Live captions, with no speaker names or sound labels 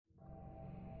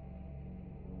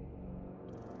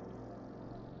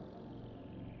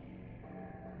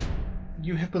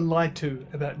you have been lied to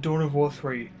about Dawn of War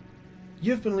 3.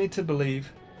 You've been led to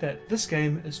believe that this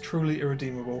game is truly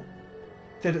irredeemable,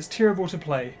 that it's terrible to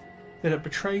play, that it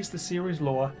betrays the series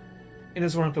lore, and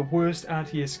is one of the worst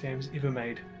RTS games ever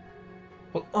made.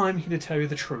 Well, I'm here to tell you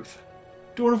the truth.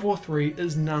 Dawn of War 3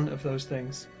 is none of those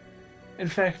things. In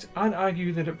fact, I'd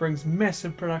argue that it brings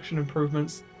massive production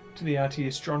improvements to the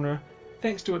RTS genre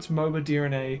thanks to its MOBA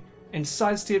DNA and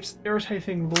sidesteps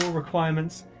irritating lore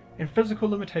requirements and physical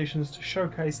limitations to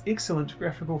showcase excellent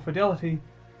graphical fidelity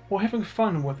while having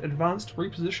fun with advanced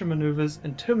reposition maneuvers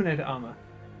and Terminator armor.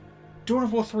 Dawn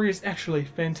of War 3 is actually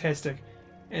fantastic,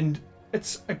 and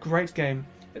it's a great game.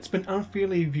 It's been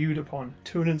unfairly viewed upon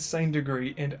to an insane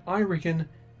degree, and I reckon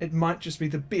it might just be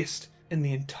the best in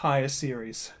the entire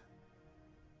series.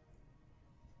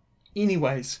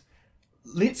 Anyways,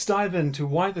 let's dive into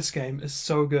why this game is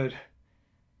so good,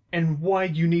 and why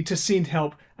you need to send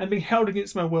help. I'm being held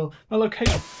against my will. My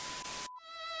location...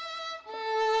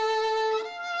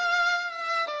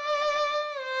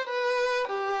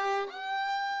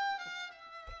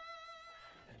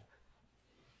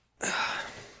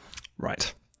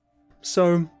 Right.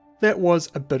 So, that was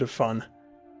a bit of fun.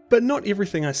 But not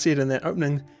everything I said in that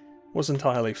opening was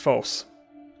entirely false.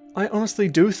 I honestly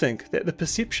do think that the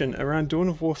perception around Dawn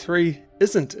of War 3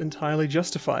 isn't entirely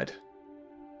justified.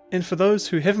 And for those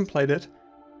who haven't played it,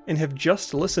 and have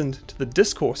just listened to the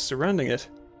discourse surrounding it,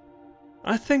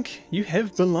 I think you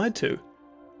have been lied to,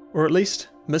 or at least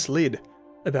misled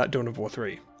about Dawn of War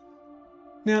 3.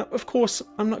 Now, of course,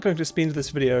 I'm not going to spend this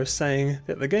video saying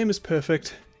that the game is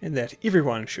perfect and that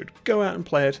everyone should go out and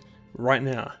play it right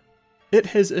now. It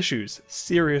has issues,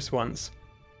 serious ones,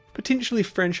 potentially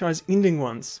franchise-ending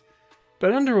ones,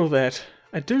 but under all that,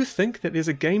 I do think that there's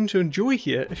a game to enjoy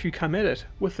here if you come at it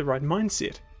with the right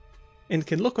mindset, and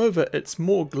can look over its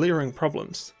more glaring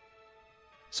problems.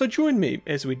 So join me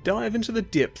as we dive into the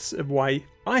depths of why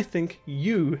I think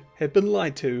you have been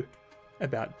lied to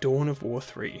about Dawn of War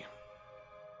 3.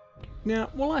 Now,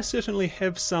 while I certainly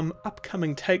have some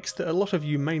upcoming takes that a lot of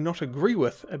you may not agree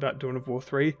with about Dawn of War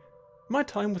 3, my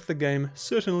time with the game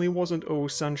certainly wasn't all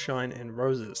sunshine and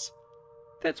roses.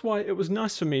 That's why it was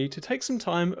nice for me to take some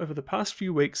time over the past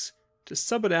few weeks to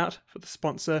sub it out for the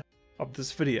sponsor of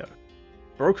this video,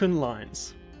 Broken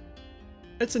Lines.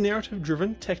 It's a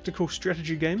narrative-driven tactical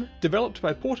strategy game developed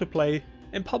by Porterplay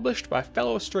and published by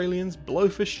fellow Australians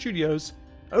Blowfish Studios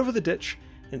over the ditch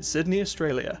in Sydney,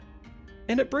 Australia.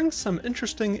 And it brings some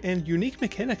interesting and unique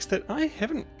mechanics that I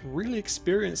haven't really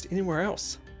experienced anywhere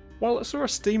else. While it saw a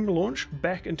Steam launch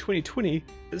back in 2020,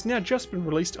 it's now just been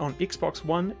released on Xbox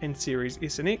One and Series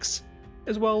S and X,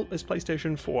 as well as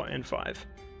PlayStation 4 and 5.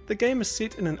 The game is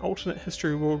set in an alternate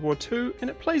history World War II, and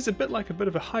it plays a bit like a bit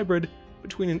of a hybrid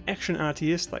between an action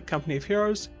RTS like Company of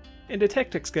Heroes and a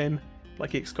tactics game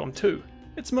like XCOM 2.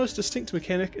 Its most distinct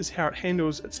mechanic is how it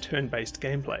handles its turn-based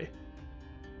gameplay.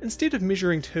 Instead of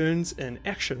measuring turns in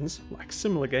actions, like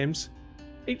similar games,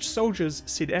 each soldier's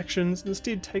said actions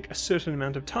instead take a certain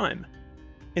amount of time,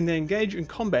 and they engage in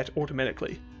combat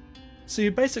automatically. So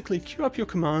you basically queue up your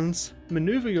commands,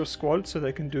 maneuver your squad so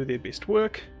they can do their best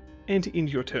work, and end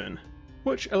your turn,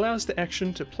 which allows the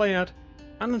action to play out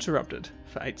uninterrupted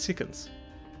for 8 seconds.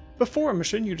 Before a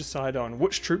mission you decide on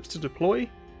which troops to deploy,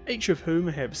 each of whom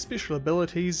have special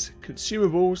abilities,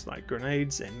 consumables like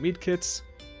grenades and medkits,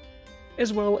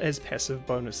 as well as passive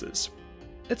bonuses.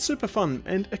 It's super fun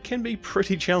and it can be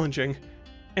pretty challenging,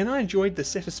 and I enjoyed the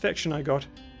satisfaction I got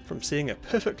from seeing a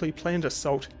perfectly planned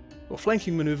assault or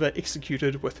flanking maneuver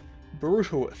executed with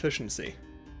brutal efficiency.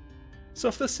 So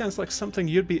if this sounds like something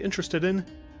you'd be interested in,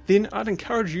 then I'd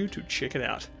encourage you to check it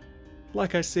out.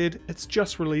 Like I said, it's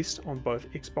just released on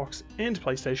both Xbox and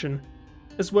PlayStation,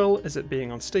 as well as it being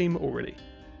on Steam already.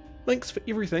 Links for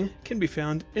everything can be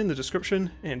found in the description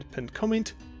and pinned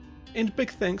comment, and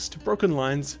big thanks to Broken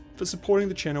Lines for supporting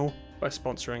the channel by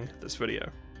sponsoring this video.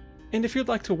 And if you'd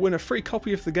like to win a free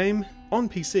copy of the game on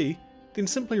PC, then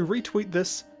simply retweet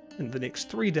this in the next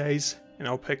 3 days and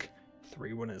I'll pick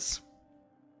 3 winners.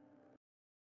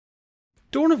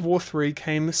 Dawn of War 3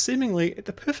 came seemingly at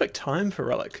the perfect time for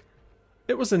Relic.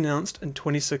 It was announced in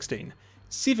 2016,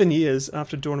 7 years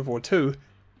after Dawn of War 2,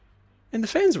 and the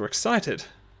fans were excited.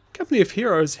 Company of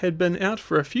Heroes had been out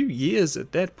for a few years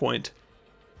at that point,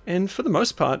 and for the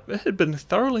most part it had been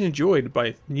thoroughly enjoyed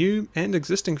by new and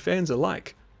existing fans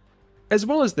alike. As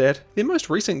well as that, their most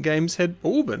recent games had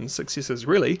all been successes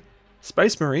really.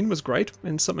 Space Marine was great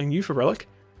and something new for Relic,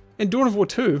 and Dawn of War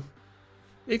 2,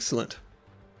 excellent.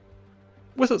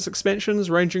 With its expansions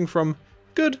ranging from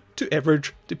good to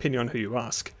average depending on who you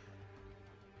ask.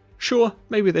 Sure,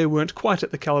 maybe they weren't quite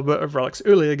at the caliber of Relic's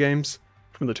earlier games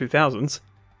from the 2000s,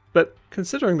 but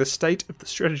considering the state of the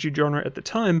strategy genre at the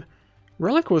time,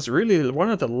 Relic was really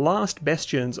one of the last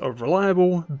bastions of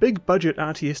reliable, big-budget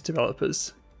RTS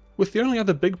developers, with the only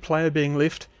other big player being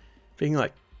left being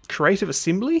like Creative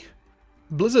Assembly.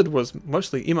 Blizzard was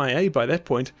mostly MIA by that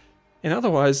point, and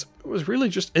otherwise it was really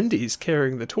just indies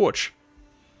carrying the torch,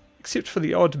 except for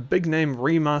the odd big-name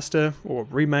remaster or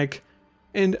remake,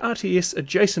 and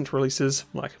RTS-adjacent releases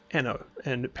like Anno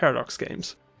and Paradox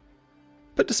games.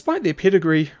 But despite their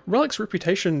pedigree, Relic's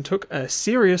reputation took a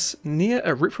serious, near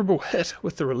irreparable hit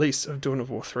with the release of Dawn of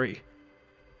War 3.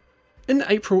 In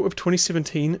April of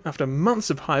 2017, after months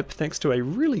of hype thanks to a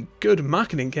really good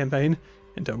marketing campaign,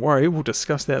 and don't worry, we'll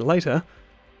discuss that later,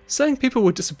 saying people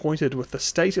were disappointed with the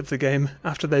state of the game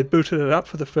after they booted it up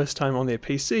for the first time on their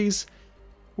PCs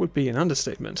would be an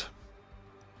understatement.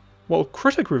 While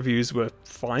critic reviews were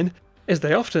fine, as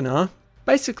they often are,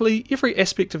 basically every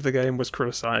aspect of the game was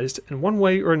criticised in one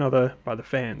way or another by the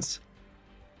fans.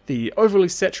 The overly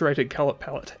saturated colour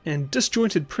palette and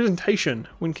disjointed presentation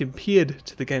when compared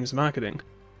to the game's marketing.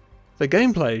 The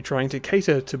gameplay trying to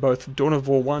cater to both Dawn of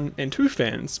War 1 and 2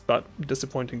 fans, but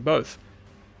disappointing both.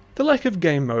 The lack of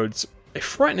game modes, a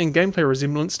frightening gameplay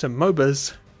resemblance to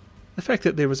MOBAs, the fact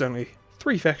that there was only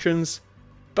 3 factions,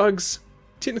 bugs,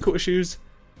 technical issues,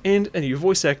 and a new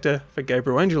voice actor for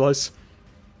Gabriel Angelos.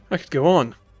 I could go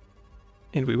on.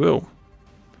 And we will.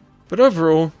 But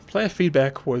overall, player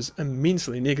feedback was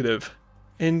immensely negative,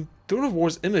 and Dawn of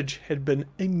War's image had been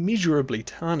immeasurably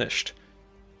tarnished.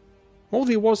 While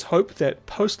there was hope that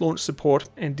post-launch support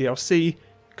and DLC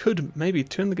could maybe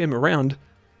turn the game around,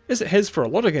 as it has for a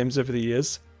lot of games over the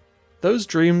years, those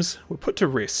dreams were put to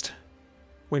rest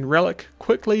when Relic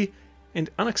quickly and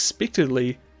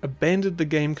unexpectedly abandoned the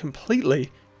game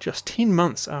completely just 10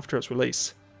 months after its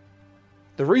release.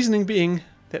 The reasoning being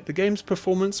that the game's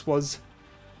performance was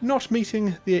not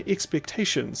meeting their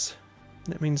expectations.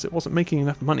 That means it wasn't making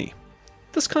enough money.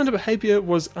 This kind of behaviour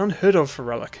was unheard of for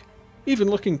Relic. Even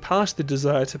looking past the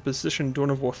desire to position Dawn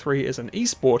of War 3 as an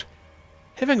esport,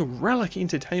 having Relic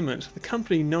Entertainment, the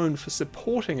company known for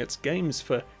supporting its games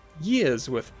for years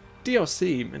with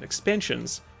DLC and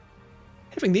expansions,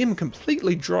 having them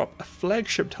completely drop a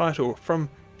flagship title from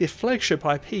their flagship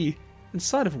IP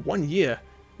inside of 1 year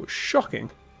was shocking.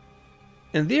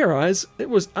 In their eyes, it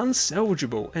was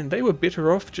unsalvageable and they were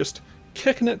better off just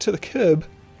kicking it to the curb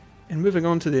and moving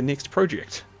on to their next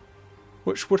project,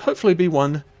 which would hopefully be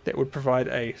one that would provide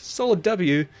a solid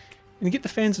W and get the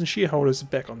fans and shareholders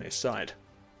back on their side.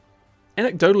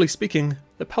 Anecdotally speaking,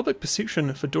 the public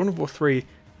perception for Dawn of War 3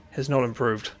 has not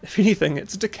improved. If anything,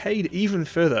 it's decayed even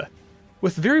further,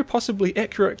 with very possibly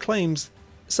accurate claims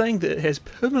saying that it has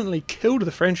permanently killed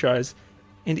the franchise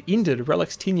and ended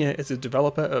Relic's tenure as a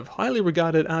developer of highly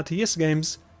regarded RTS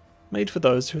games made for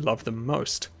those who love them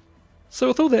most. So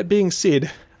with all that being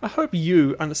said, I hope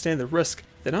you understand the risk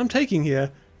that I'm taking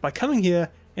here by coming here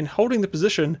and holding the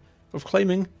position of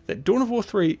claiming that Dawn of War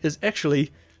 3 is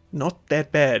actually not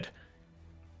that bad.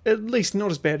 At least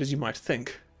not as bad as you might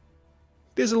think.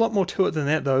 There's a lot more to it than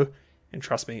that though, and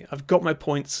trust me, I've got my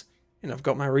points and I've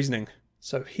got my reasoning.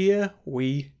 So here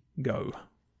we go.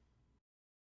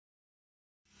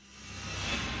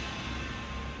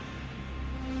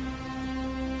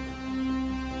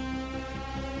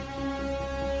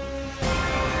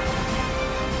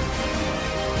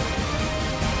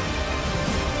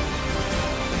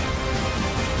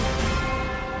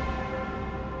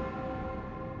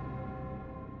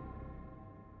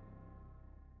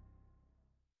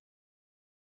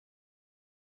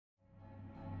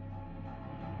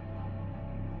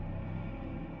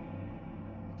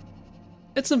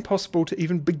 It's impossible to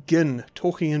even begin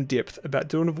talking in depth about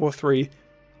Dawn of War 3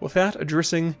 without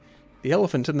addressing the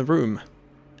elephant in the room,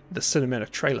 the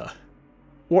cinematic trailer.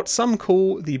 What some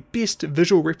call the best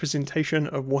visual representation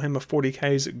of Warhammer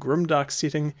 40k's grimdark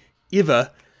setting ever,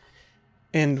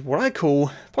 and what I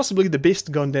call possibly the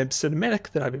best Gondam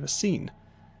cinematic that I've ever seen,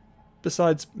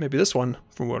 besides maybe this one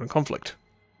from World in Conflict.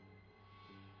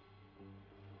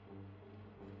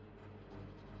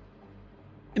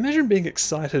 Imagine being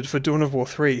excited for Dawn of War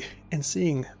 3 and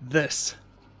seeing this.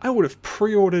 I would have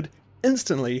pre-ordered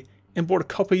instantly and bought a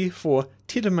copy for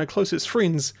 10 of my closest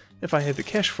friends if I had the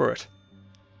cash for it.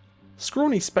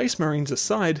 Scrawny space marines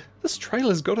aside, this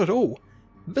trailer's got it all.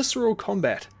 Visceral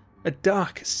combat, a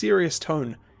dark, serious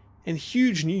tone, and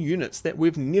huge new units that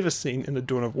we've never seen in a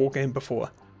Dawn of War game before.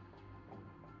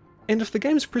 And if the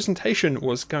game's presentation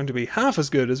was going to be half as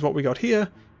good as what we got here,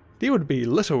 there would be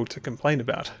little to complain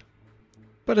about.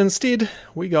 But instead,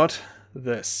 we got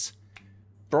this.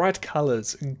 Bright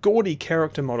colours, gaudy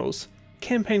character models,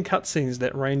 campaign cutscenes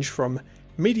that range from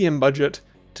medium budget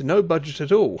to no budget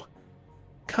at all.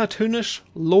 Cartoonish,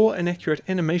 lore-inaccurate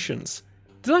animations.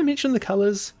 Did I mention the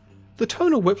colours? The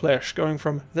tonal whiplash going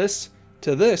from this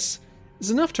to this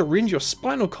is enough to rend your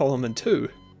spinal column in two.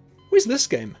 Where's this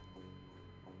game?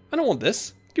 I don't want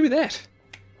this. Give me that.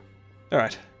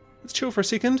 Alright, let's chill for a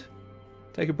second.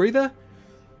 Take a breather.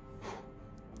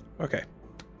 Okay.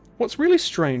 What's really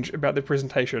strange about the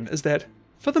presentation is that,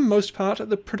 for the most part,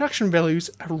 the production values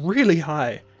are really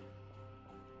high.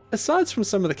 Aside from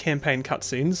some of the campaign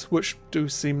cutscenes, which do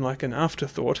seem like an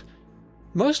afterthought,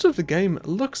 most of the game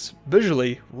looks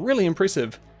visually really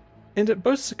impressive, and it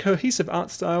boasts a cohesive art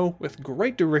style with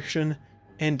great direction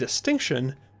and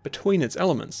distinction between its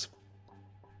elements.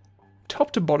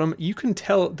 Top to bottom, you can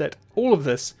tell that all of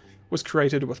this was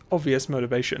created with obvious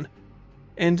motivation,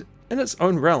 and in its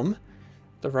own realm,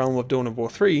 the realm of Dawn of War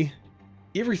 3,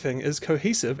 everything is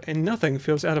cohesive and nothing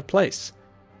feels out of place.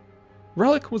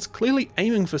 Relic was clearly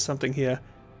aiming for something here,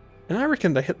 and I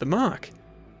reckon they hit the mark.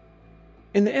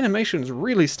 And the animations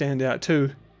really stand out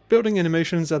too. Building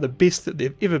animations are the best that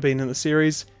they've ever been in the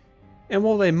series, and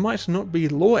while they might not be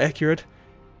lore accurate,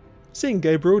 seeing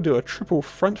Gabriel do a triple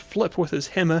front flip with his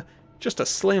hammer just to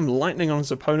slam lightning on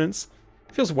his opponents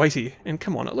feels weighty, and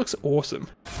come on, it looks awesome.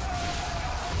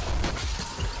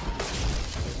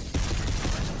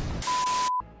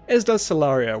 As does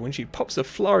Solaria when she pops a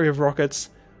flurry of rockets,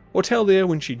 or Taldia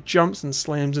when she jumps and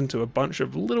slams into a bunch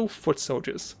of little foot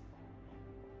soldiers.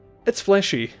 It's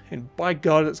flashy, and by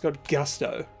God it's got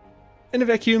gusto. In a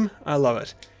vacuum, I love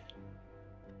it.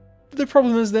 But the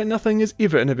problem is that nothing is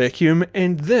ever in a vacuum,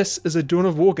 and this is a Dawn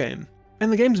of War game,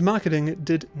 and the game's marketing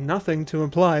did nothing to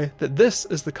imply that this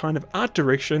is the kind of art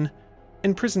direction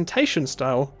and presentation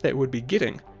style that we'd be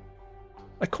getting.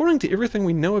 According to everything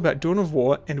we know about Dawn of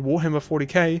War and Warhammer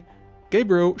 40k,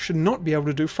 Gabriel should not be able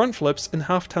to do front flips in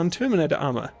half-ton Terminator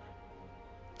armor.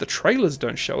 The trailers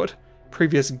don't show it,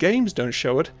 previous games don't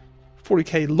show it,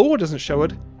 40k lore doesn't show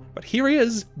it, but here he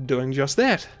is doing just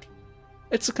that.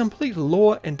 It's a complete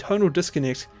lore and tonal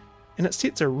disconnect, and it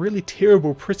sets a really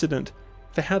terrible precedent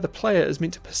for how the player is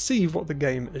meant to perceive what the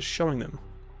game is showing them.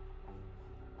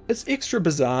 It's extra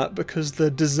bizarre because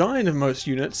the design of most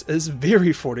units is very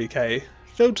 40k,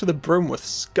 filled to the brim with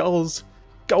skulls,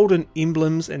 golden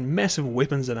emblems, and massive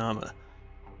weapons and armor.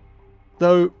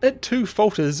 Though it too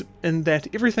falters in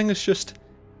that everything is just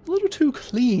a little too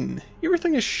clean,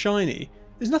 everything is shiny,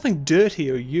 there's nothing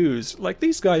dirty or used, like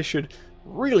these guys should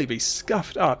really be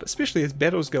scuffed up, especially as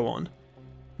battles go on.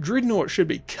 Dreadnought should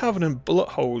be covered in bullet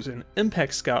holes and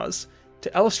impact scars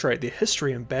to illustrate their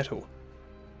history in battle,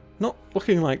 not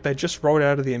looking like they just rolled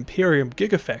out of the Imperium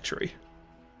Gigafactory.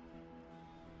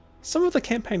 Some of the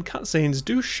campaign cutscenes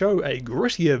do show a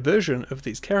grittier version of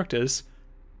these characters,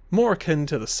 more akin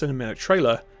to the cinematic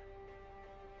trailer,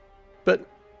 but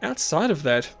outside of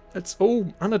that, it's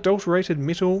all unadulterated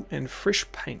metal and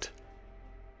fresh paint.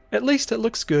 At least it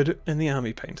looks good in the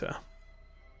army painter.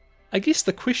 I guess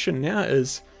the question now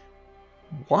is,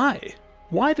 why?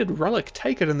 Why did Relic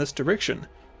take it in this direction?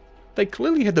 They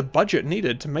clearly had the budget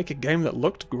needed to make a game that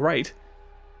looked great,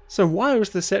 so why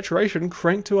was the saturation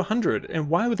cranked to 100, and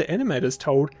why were the animators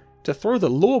told to throw the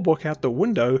lore book out the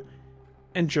window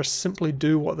and just simply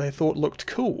do what they thought looked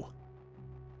cool?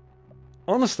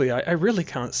 Honestly, I really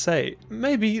can't say.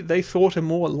 Maybe they thought a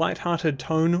more light-hearted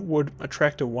tone would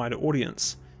attract a wider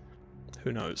audience.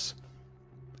 Who knows?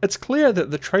 It's clear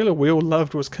that the trailer we all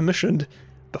loved was commissioned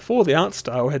before the art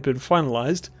style had been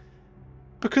finalized,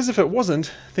 because if it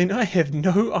wasn't, then I have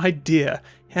no idea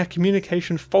how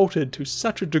communication faltered to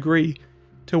such a degree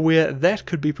to where that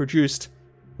could be produced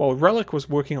while Relic was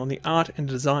working on the art and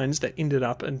designs that ended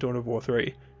up in Dawn of War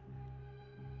 3.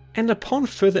 And upon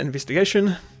further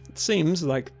investigation, it seems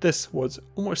like this was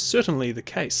almost certainly the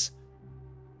case.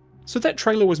 So that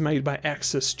trailer was made by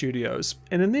Axis Studios,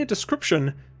 and in their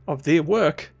description of their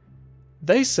work,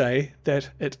 they say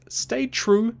that it stayed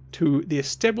true to the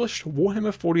established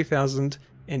Warhammer 40,000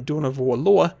 and Dawn of War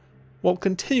lore, while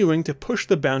continuing to push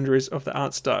the boundaries of the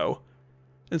art style.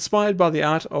 Inspired by the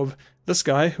art of this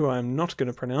guy, who I'm not going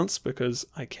to pronounce because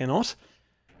I cannot.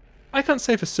 I can't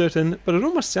say for certain, but it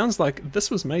almost sounds like this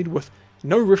was made with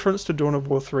no reference to Dawn of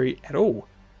War 3 at all,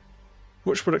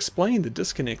 which would explain the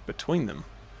disconnect between them.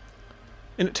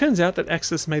 And it turns out that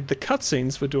Axis made the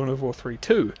cutscenes for Dawn of War 3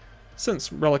 too,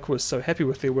 since Relic was so happy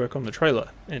with their work on the trailer,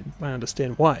 and I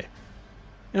understand why.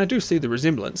 And I do see the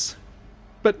resemblance.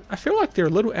 But I feel like they're a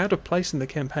little out of place in the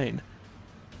campaign.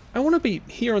 I want to be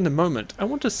here in the moment. I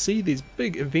want to see these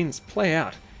big events play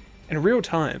out in real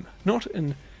time, not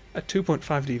in a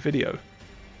 2.5D video.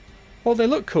 While they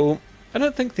look cool, I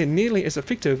don't think they're nearly as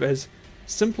effective as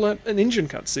simpler in-engine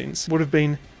cutscenes would have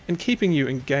been and keeping you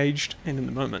engaged and in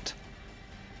the moment.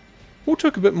 We'll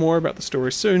talk a bit more about the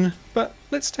story soon, but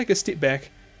let's take a step back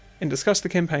and discuss the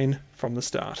campaign from the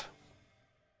start.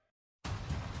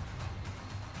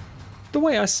 The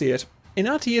way I see it, an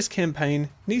RTS campaign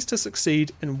needs to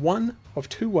succeed in one of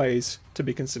two ways to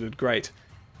be considered great,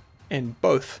 and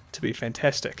both to be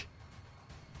fantastic.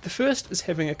 The first is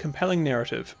having a compelling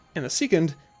narrative, and the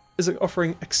second is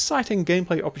offering exciting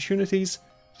gameplay opportunities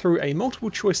through a multiple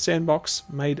choice sandbox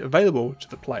made available to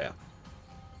the player.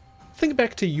 Think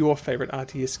back to your favourite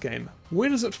RTS game. Where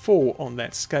does it fall on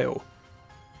that scale?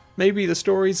 Maybe the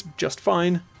story's just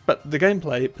fine, but the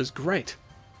gameplay is great.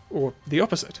 Or the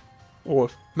opposite. Or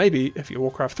maybe, if you're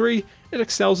Warcraft 3, it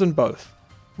excels in both.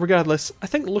 Regardless, I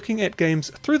think looking at games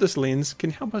through this lens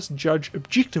can help us judge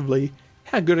objectively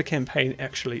how good a campaign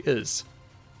actually is.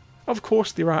 Of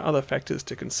course, there are other factors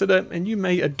to consider, and you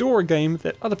may adore a game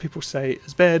that other people say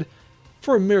is bad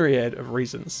for a myriad of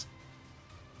reasons.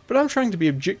 But I'm trying to be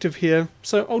objective here,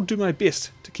 so I'll do my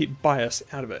best to keep bias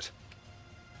out of it.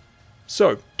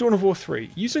 So, Dawn of War 3,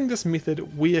 using this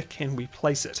method, where can we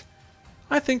place it?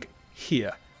 I think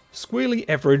here, squarely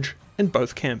average in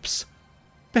both camps.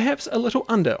 Perhaps a little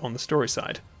under on the story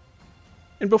side.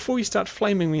 And before you start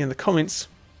flaming me in the comments,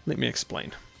 let me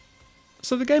explain.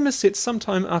 So the game is set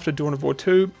sometime after Dawn of War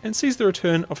 2 and sees the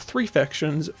return of 3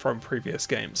 factions from previous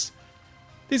games.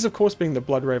 These of course being the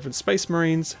Bloodraven Space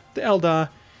Marines, the Eldar,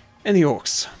 and the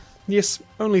Orcs. Yes,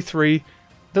 only 3,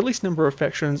 the least number of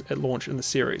factions at launch in the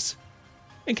series.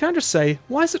 And can I just say,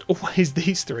 why is it always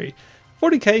these 3?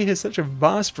 40k has such a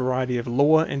vast variety of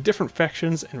lore and different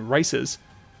factions and races.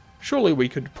 Surely we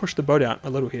could push the boat out a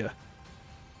little here.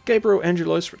 Gabriel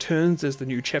Angelos returns as the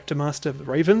new chapter master of the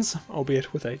Ravens,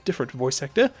 albeit with a different voice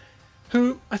actor,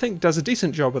 who I think does a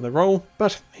decent job in the role,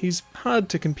 but he's hard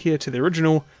to compare to the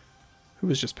original, who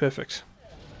was just perfect.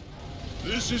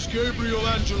 This is Gabriel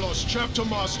Angelos, chapter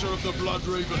master of the Blood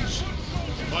Ravens.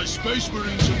 My Space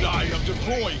Marines and I have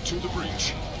deployed to the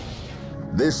breach.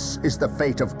 This is the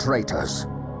fate of traitors.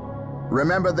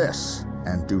 Remember this,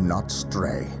 and do not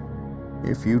stray.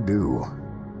 If you do,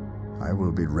 I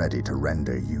will be ready to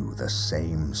render you the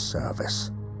same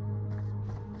service.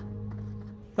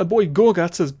 My boy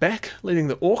Gorguts is back, leading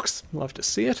the Orcs, love to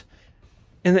see it.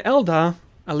 And the Eldar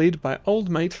are led by old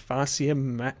mate Farseer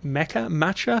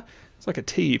Macha, it's like a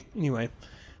T, anyway.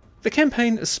 The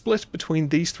campaign is split between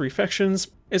these 3 factions,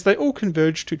 as they all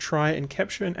converge to try and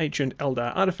capture an ancient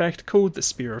Eldar artifact called the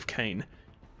Spear of Cain.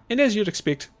 And as you'd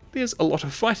expect, there's a lot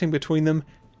of fighting between them,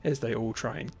 as they all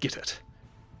try and get it.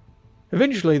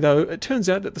 Eventually though, it turns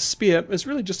out that the spear is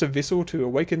really just a vessel to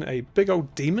awaken a big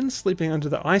old demon sleeping under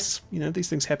the ice, you know, these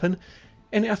things happen,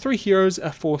 and our 3 heroes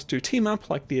are forced to team up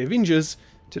like the Avengers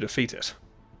to defeat it.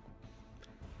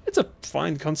 It's a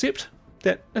fine concept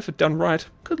that, if done right,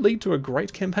 could lead to a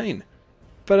great campaign.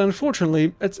 But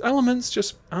unfortunately, its elements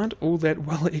just aren't all that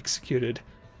well executed.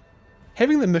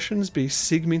 Having the missions be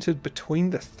segmented between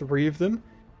the 3 of them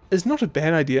is not a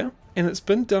bad idea, and it's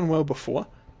been done well before,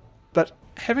 but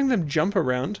having them jump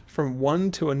around from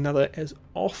one to another as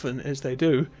often as they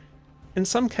do, in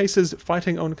some cases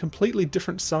fighting on completely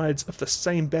different sides of the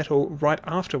same battle right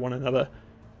after one another,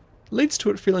 leads to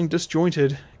it feeling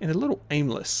disjointed and a little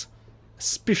aimless,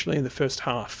 especially in the first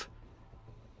half.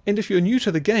 And if you're new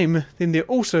to the game, then there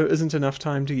also isn't enough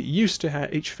time to get used to how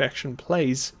each faction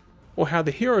plays, or how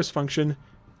the heroes function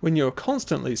when you're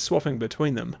constantly swapping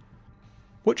between them.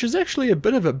 Which is actually a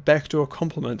bit of a backdoor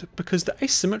compliment, because the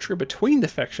asymmetry between the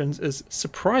factions is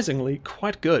surprisingly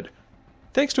quite good,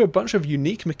 thanks to a bunch of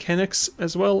unique mechanics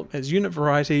as well as unit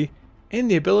variety and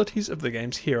the abilities of the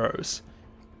game's heroes,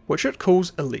 which it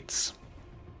calls elites.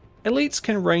 Elites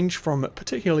can range from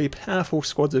particularly powerful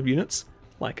squads of units,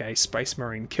 like a Space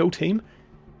Marine kill team,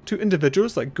 to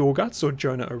individuals like Gorguts or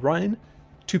Jonah Orion,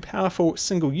 to powerful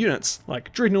single units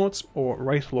like Dreadnoughts or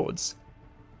Wraith Lords.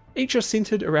 Each are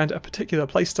centered around a particular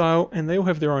playstyle, and they all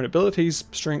have their own abilities,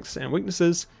 strengths and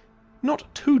weaknesses,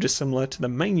 not too dissimilar to the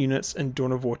main units in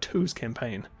Dawn of War 2's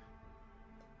campaign.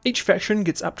 Each faction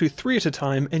gets up to 3 at a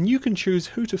time, and you can choose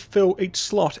who to fill each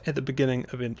slot at the beginning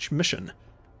of each mission,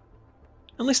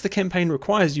 unless the campaign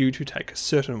requires you to take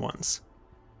certain ones,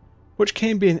 which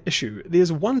can be an issue.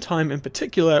 There's one time in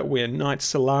particular where Knight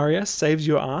Solaria saves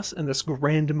your ass in this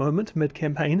grand moment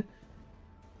mid-campaign,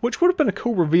 which would have been a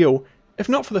cool reveal if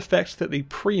not for the fact that the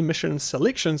pre-mission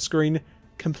selection screen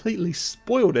completely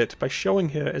spoiled it by showing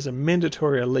her as a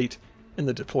mandatory elite in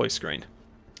the deploy screen.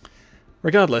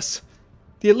 Regardless,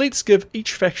 the elites give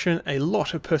each faction a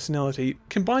lot of personality,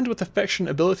 combined with the faction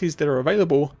abilities that are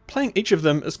available. Playing each of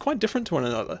them is quite different to one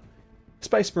another.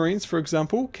 Space Marines, for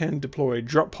example, can deploy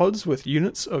drop pods with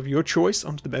units of your choice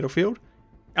onto the battlefield.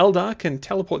 Eldar can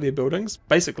teleport their buildings,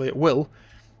 basically at will,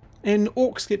 and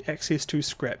Orcs get access to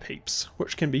scrap heaps,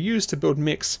 which can be used to build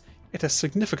mechs at a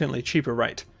significantly cheaper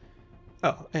rate.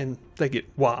 Oh, and they get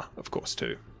Wa, of course,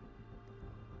 too.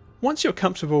 Once you're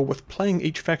comfortable with playing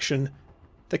each faction,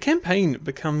 the campaign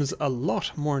becomes a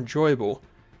lot more enjoyable.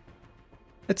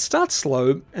 It starts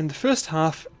slow, and the first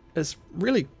half is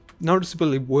really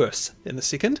noticeably worse than the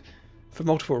second, for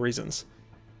multiple reasons.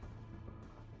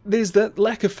 There's that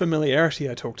lack of familiarity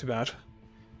I talked about,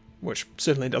 which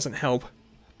certainly doesn't help,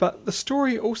 but the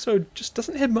story also just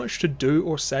doesn't have much to do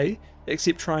or say,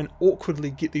 except try and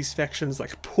awkwardly get these factions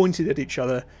like pointed at each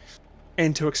other,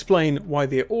 and to explain why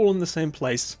they're all in the same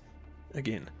place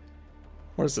again.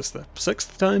 What is this, the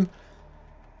 6th time?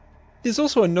 There's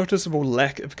also a noticeable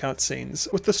lack of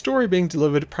cutscenes, with the story being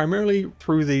delivered primarily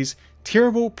through these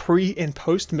terrible pre- and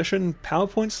post-mission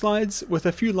PowerPoint slides with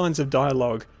a few lines of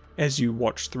dialogue as you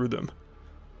watch through them.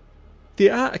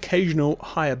 There are occasional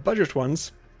higher budget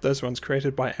ones, those ones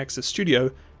created by Axis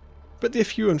Studio, but they're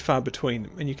few and far between,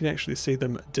 and you can actually see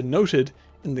them denoted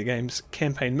in the game's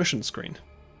campaign mission screen.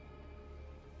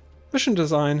 Mission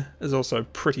design is also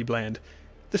pretty bland.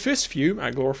 The first few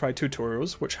are glorified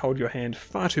tutorials which hold your hand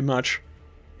far too much,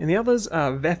 and the others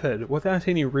are vapid without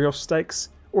any real stakes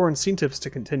or incentives to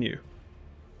continue.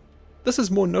 This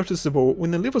is more noticeable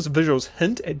when the level's visuals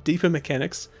hint at deeper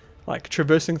mechanics, like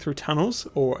traversing through tunnels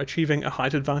or achieving a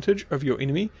height advantage over your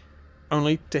enemy,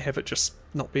 only to have it just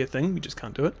not be a thing, you just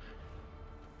can't do it.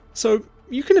 So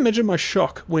you can imagine my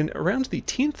shock when around the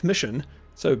 10th mission,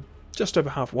 so just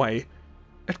over halfway,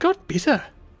 it got better,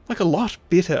 like a lot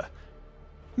better.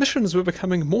 Missions were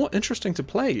becoming more interesting to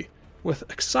play, with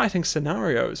exciting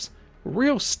scenarios,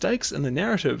 real stakes in the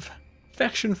narrative,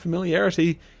 faction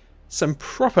familiarity, some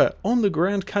proper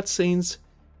on-the-ground cutscenes,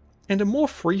 and a more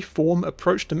free-form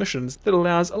approach to missions that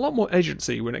allows a lot more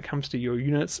agency when it comes to your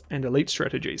units and elite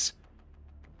strategies.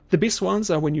 The best ones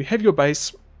are when you have your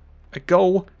base, a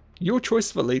goal, your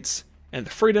choice of elites, and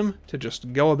the freedom to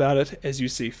just go about it as you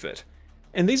see fit.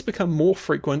 And these become more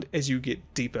frequent as you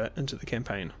get deeper into the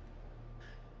campaign.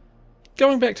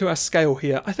 Going back to our scale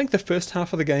here, I think the first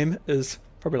half of the game is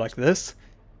probably like this,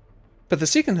 but the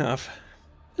second half,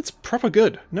 it's proper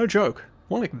good, no joke,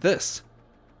 more like this.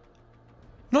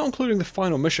 Not including the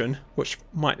final mission, which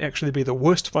might actually be the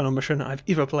worst final mission I've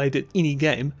ever played at any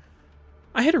game,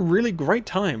 I had a really great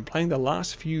time playing the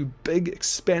last few big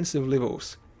expansive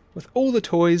levels, with all the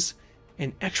toys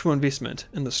and actual investment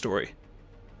in the story.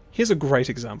 Here's a great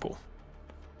example.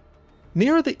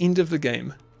 Nearer the end of the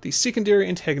game, the secondary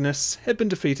antagonists have been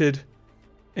defeated,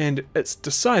 and it's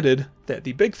decided that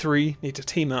the big three need to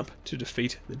team up to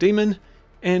defeat the demon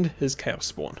and his chaos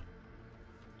spawn.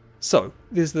 So,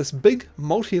 there's this big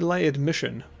multi-layered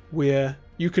mission where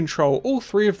you control all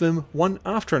three of them one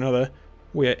after another,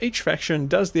 where each faction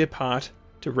does their part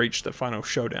to reach the final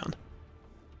showdown.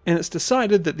 And it's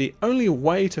decided that the only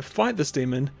way to fight this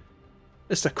demon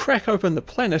is to crack open the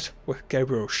planet with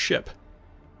Gabriel's ship,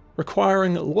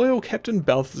 requiring loyal Captain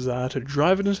Balthazar to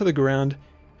drive it into the ground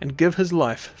and give his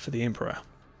life for the Emperor.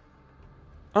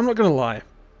 I'm not gonna lie,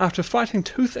 after fighting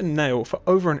tooth and nail for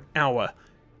over an hour,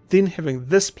 then having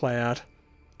this play out,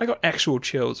 I got actual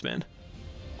chills, man.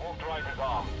 All drivers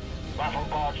armed. Battle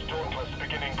barge Dauntless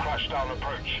beginning crashdown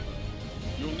approach.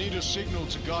 You'll need a signal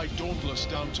to guide Dauntless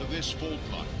down to this fault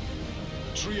line.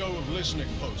 A trio of listening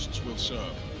posts will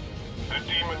serve. The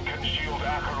demon can shield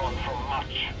Acheron from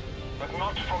much, but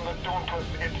not from the Dauntless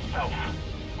itself.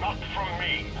 Not from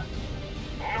me.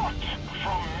 Not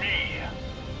from me.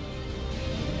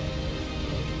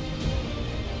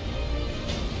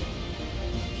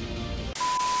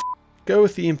 Go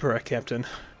with the Emperor, Captain.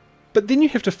 But then you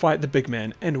have to fight the big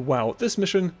man, and wow, this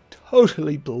mission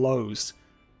totally blows.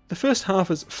 The first half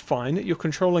is fine, you're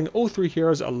controlling all three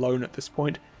heroes alone at this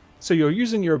point, so you're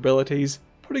using your abilities,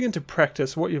 putting into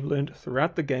practice what you've learned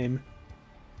throughout the game,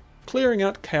 clearing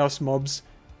out chaos mobs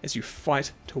as you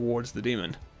fight towards the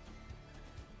demon.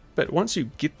 But once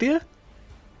you get there,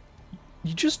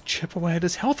 you just chip away at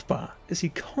his health bar as he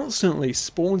constantly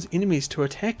spawns enemies to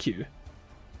attack you.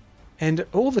 And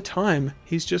all the time,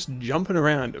 he's just jumping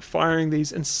around, firing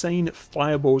these insane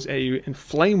fireballs at you and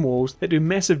flame walls that do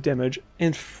massive damage,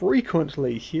 and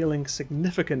frequently healing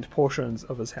significant portions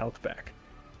of his health back.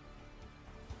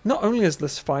 Not only is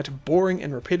this fight boring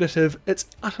and repetitive, it's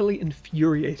utterly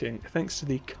infuriating thanks to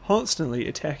the constantly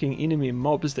attacking enemy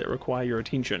mobs that require your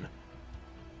attention,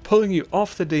 pulling you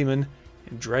off the demon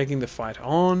and dragging the fight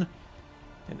on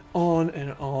and on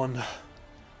and on.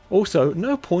 Also,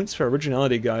 no points for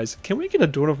originality, guys. Can we get a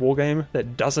Dawn of War game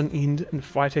that doesn't end in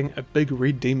fighting a big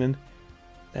red demon?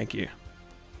 Thank you.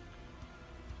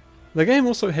 The game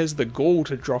also has the gall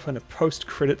to drop in a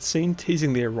post-credits scene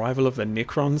teasing the arrival of the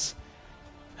Necrons,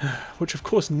 which of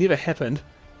course never happened.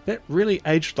 That really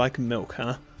aged like milk,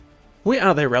 huh? Where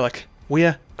are they, Relic?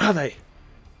 Where are they?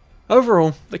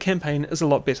 Overall, the campaign is a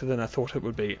lot better than I thought it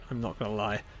would be, I'm not gonna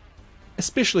lie.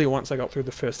 Especially once I got through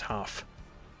the first half.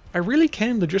 I really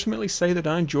can legitimately say that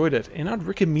I enjoyed it, and I'd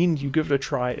recommend you give it a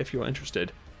try if you're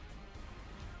interested.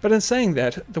 But in saying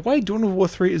that, the way Dawn of War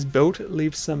 3 is built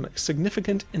leaves some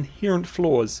significant inherent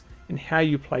flaws in how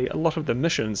you play a lot of the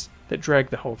missions that drag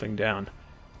the whole thing down.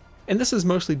 And this is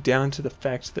mostly down to the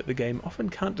fact that the game often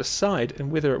can't decide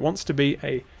in whether it wants to be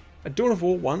a Dawn of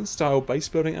War 1 style base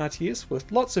building RTS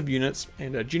with lots of units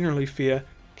and a generally fair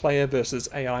player versus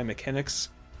AI mechanics,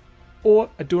 or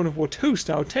a Dawn of War 2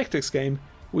 style tactics game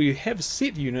where you have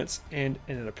set units and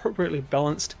an appropriately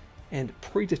balanced and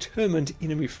predetermined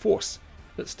enemy force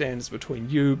that stands between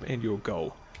you and your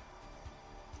goal.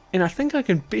 And I think I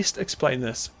can best explain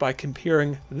this by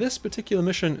comparing this particular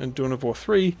mission in Dawn of War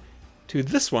 3 to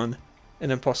this one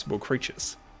in Impossible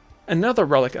Creatures, another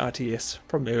Relic RTS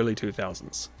from the early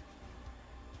 2000s.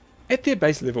 At their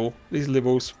base level, these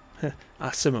levels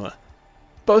are similar.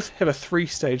 Both have a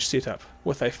 3-stage setup,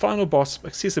 with a final boss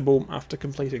accessible after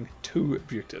completing 2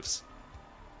 objectives.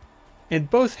 And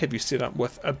both have you set up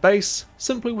with a base,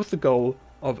 simply with the goal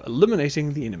of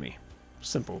eliminating the enemy.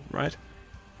 Simple, right?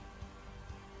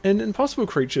 In Impossible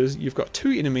Creatures, you've got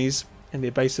 2 enemies and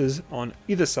their bases on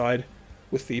either side,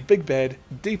 with the big bad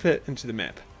deeper into the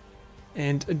map.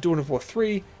 And in Dawn of War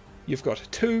 3, you've got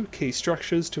 2 key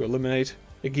structures to eliminate,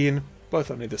 again, both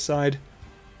on either side.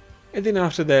 And then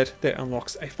after that, that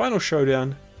unlocks a final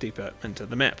showdown deeper into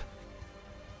the map.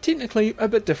 Technically a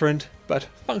bit different, but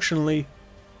functionally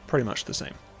pretty much the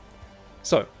same.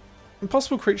 So,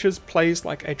 Impossible Creatures plays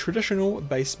like a traditional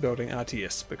base building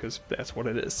RTS, because that's what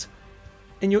it is.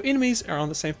 And your enemies are on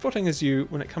the same footing as you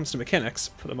when it comes to mechanics,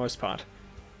 for the most part.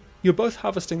 You're both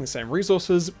harvesting the same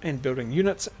resources and building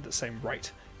units at the same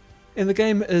rate. And the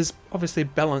game is obviously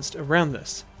balanced around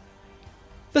this.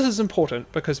 This is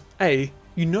important because A,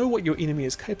 you know what your enemy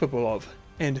is capable of,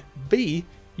 and B,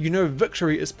 you know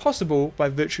victory is possible by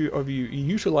virtue of you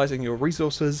utilizing your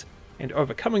resources and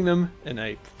overcoming them in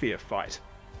a fair fight.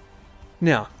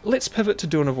 Now, let's pivot to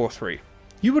Dawn of War 3.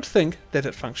 You would think that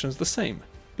it functions the same,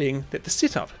 being that the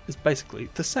setup is basically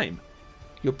the same.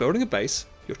 You're building a base,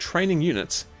 you're training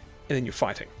units, and then you're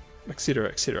fighting, etc,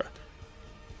 etc.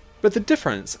 But the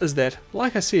difference is that,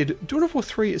 like I said, Dawn of War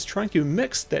 3 is trying to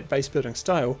mix that base building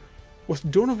style with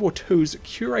Dawn of War 2's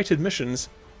curated missions,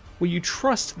 where you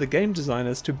trust the game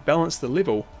designers to balance the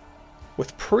level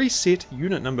with preset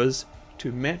unit numbers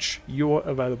to match your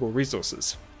available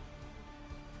resources.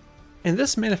 And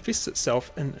this manifests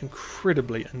itself in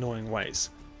incredibly annoying ways.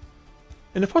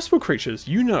 In Impossible Creatures,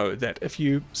 you know that if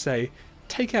you, say,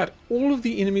 take out all of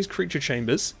the enemy's creature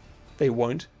chambers, they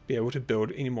won't be able to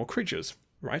build any more creatures,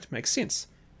 right? Makes sense.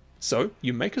 So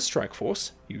you make a strike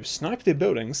force, you snipe their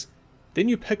buildings, then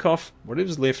you pick off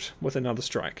whatever's left with another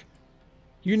strike.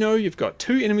 You know you've got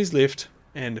 2 enemies left,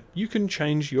 and you can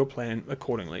change your plan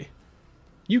accordingly.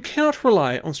 You cannot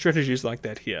rely on strategies like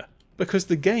that here, because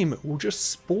the game will just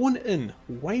spawn in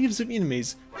waves of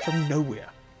enemies from nowhere,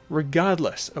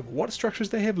 regardless of what structures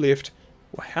they have left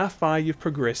or how far you've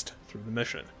progressed through the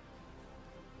mission.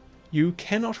 You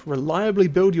cannot reliably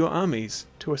build your armies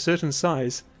to a certain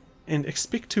size and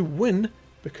expect to win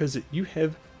because you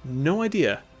have no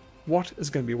idea what is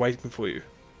going to be waiting for you,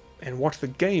 and what the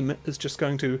game is just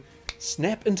going to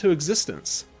snap into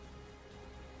existence.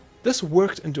 This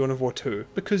worked in Dawn of War 2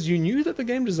 because you knew that the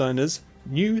game designers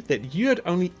knew that you'd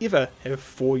only ever have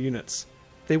 4 units.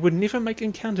 They would never make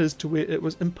encounters to where it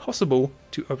was impossible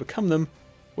to overcome them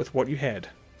with what you had.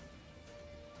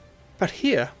 But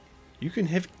here, you can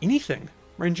have anything,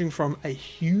 ranging from a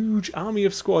huge army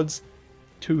of squads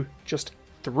to just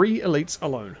 3 elites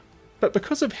alone. But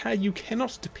because of how you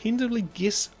cannot dependably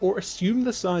guess or assume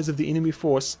the size of the enemy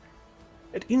force,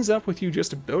 it ends up with you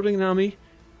just building an army,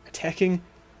 attacking,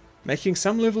 making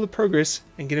some level of progress,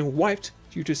 and getting wiped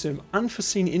due to some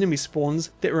unforeseen enemy spawns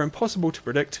that were impossible to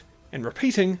predict, and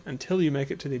repeating until you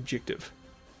make it to the objective.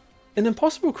 In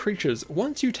Impossible Creatures,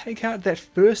 once you take out that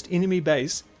first enemy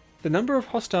base, the number of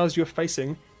hostiles you're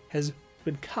facing has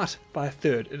been cut by a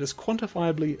third. It is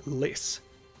quantifiably less.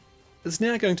 It's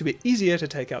now going to be easier to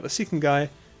take out the second guy,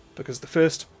 because the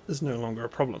first is no longer a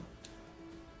problem.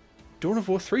 Dawn of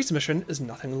War 3's mission is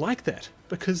nothing like that,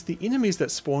 because the enemies that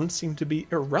spawn seem to be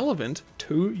irrelevant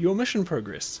to your mission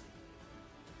progress.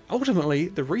 ultimately,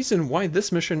 the reason why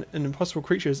this mission in Impossible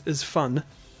Creatures is fun,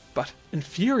 but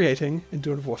infuriating in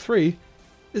Dawn of War 3,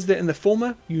 is that in the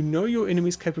former, you know your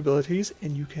enemy's capabilities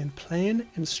and you can plan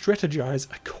and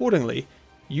strategize accordingly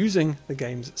using the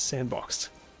game's sandbox.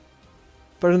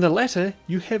 But in the latter,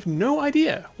 you have no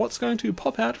idea what's going to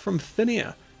pop out from thin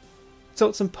air, so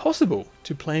it's impossible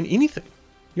to plan anything.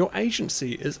 Your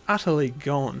agency is utterly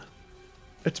gone.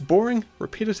 It's boring,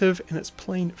 repetitive, and it's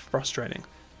plain frustrating.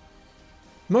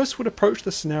 Most would approach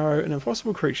the scenario in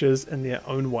Impossible Creatures in their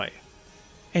own way,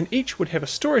 and each would have a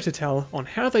story to tell on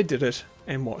how they did it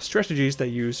and what strategies they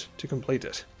used to complete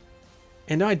it.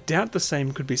 And I doubt the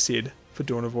same could be said for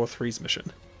Dawn of War 3's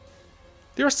mission.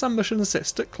 There are some missions that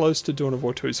stick close to Dawn of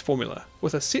War 2's formula,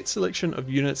 with a set selection of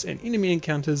units and enemy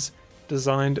encounters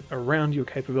designed around your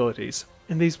capabilities,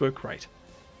 and these work great.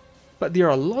 But there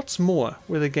are lots more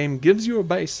where the game gives you a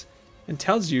base and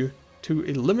tells you to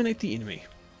eliminate the enemy.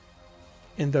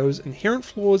 And those inherent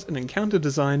flaws in encounter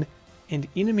design and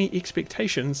enemy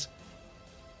expectations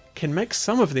can make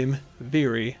some of them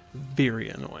very, very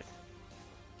annoying.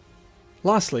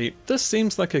 Lastly, this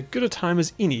seems like as good a time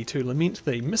as any to lament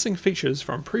the missing features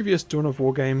from previous Dawn of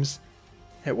War games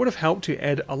that would have helped to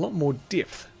add a lot more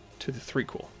depth to the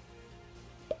threequel.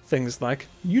 Things like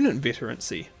unit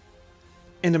veterancy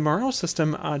and a morale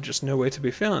system are just nowhere to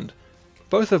be found,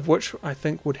 both of which I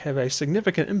think would have a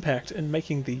significant impact in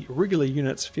making the regular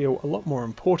units feel a lot more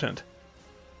important,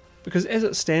 because as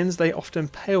it stands they often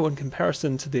pale in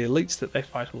comparison to the elites that they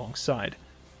fight alongside.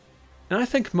 And I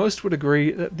think most would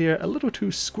agree that they're a little too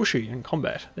squishy in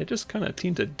combat, they just kind of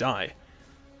tend to die.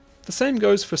 The same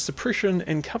goes for suppression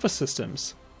and cover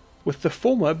systems, with the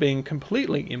former being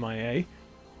completely MIA,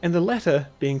 and the latter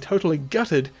being totally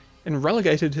gutted and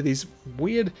relegated to these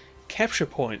weird capture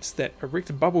points that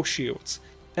erect bubble shields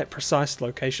at precise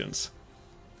locations.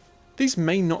 These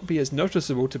may not be as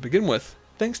noticeable to begin with,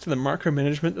 thanks to the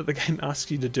micromanagement that the game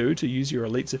asks you to do to use your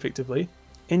elites effectively,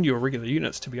 and your regular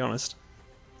units to be honest.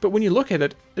 But when you look at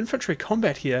it, infantry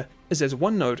combat here is as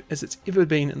one note as it's ever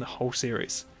been in the whole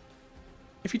series.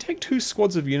 If you take two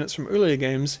squads of units from earlier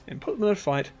games and put them in a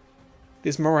fight,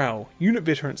 there's morale, unit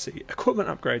veterancy, equipment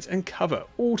upgrades, and cover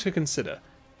all to consider,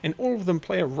 and all of them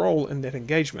play a role in that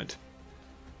engagement.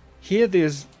 Here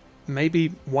there's maybe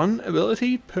one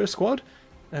ability per squad,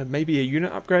 maybe a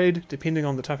unit upgrade depending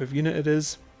on the type of unit it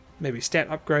is, maybe stat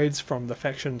upgrades from the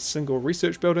faction's single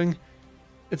research building.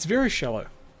 It's very shallow,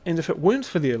 and if it weren't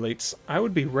for the elites, I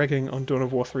would be ragging on Dawn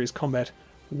of War 3's combat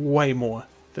way more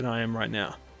than I am right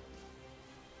now.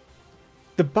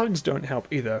 The bugs don't help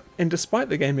either, and despite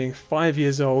the game being 5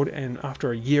 years old and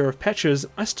after a year of patches,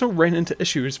 I still ran into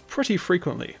issues pretty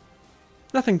frequently.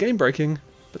 Nothing game breaking,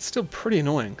 but still pretty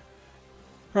annoying.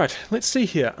 Right, let's see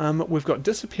here. We've got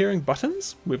disappearing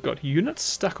buttons, we've got units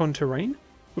stuck on terrain,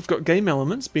 we've got game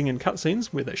elements being in cutscenes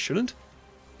where they shouldn't,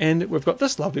 and we've got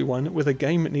this lovely one where the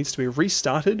game needs to be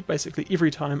restarted basically every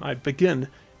time I begin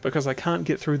because I can't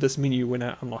get through this menu when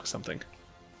I unlock something.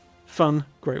 Fun,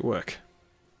 great work.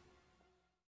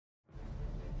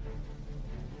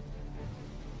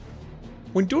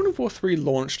 When Dawn of War 3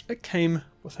 launched, it came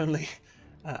with only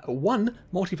one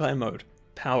multiplayer mode,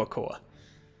 Power Core.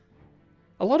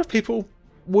 A lot of people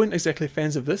weren't exactly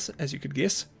fans of this, as you could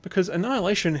guess, because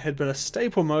Annihilation had been a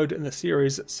staple mode in the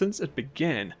series since it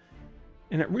began,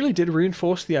 and it really did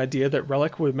reinforce the idea that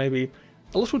Relic were maybe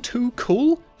a little too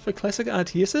cool for classic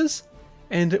RTSs,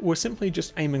 and were simply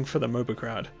just aiming for the MOBA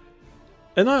crowd.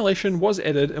 Annihilation was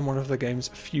added in one of the game's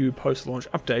few post-launch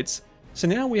updates, so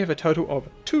now we have a total of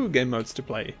 2 game modes to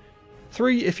play.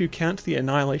 3 if you count the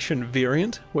Annihilation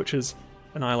variant, which is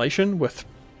Annihilation with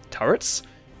turrets,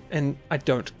 and I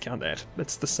don't count that,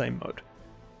 it's the same mode.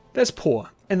 That's poor,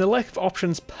 and the lack of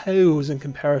options pales in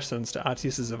comparisons to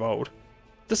RTSs of old.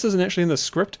 This isn't actually in the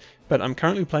script, but I'm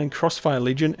currently playing Crossfire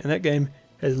Legion, and that game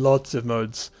has lots of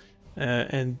modes,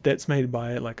 and that's made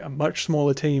by like a much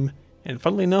smaller team, and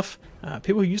funnily enough,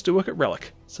 people who used to work at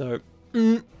Relic, so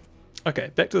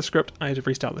okay, back to the script. I had to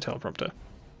restart the teleprompter.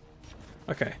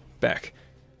 Okay, back.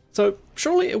 So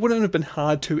surely it wouldn't have been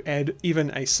hard to add even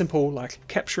a simple like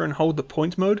capture and hold the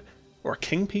point mode or a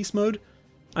king piece mode.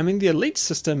 I mean, the elite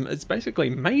system is basically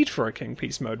made for a king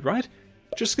piece mode, right?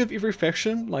 Just give every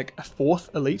faction like a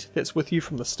 4th elite that's with you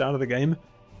from the start of the game,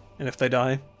 and if they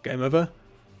die, game over.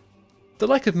 The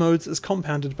lack of modes is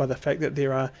compounded by the fact that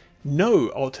there are no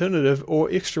alternative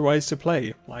or extra ways to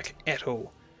play, like at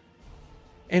all.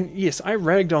 And yes, I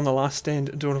ragged on The Last Stand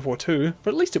in Dawn of War 2, but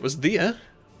at least it was there.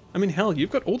 I mean, hell,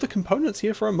 you've got all the components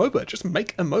here for a MOBA. Just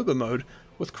make a MOBA mode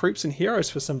with creeps and heroes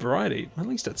for some variety. At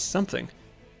least it's something.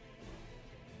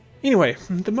 Anyway,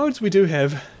 the modes we do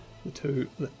have,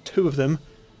 the two of them,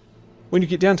 when you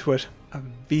get down to it, are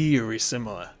very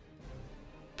similar.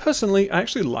 Personally, I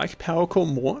actually like Power Core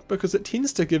more because it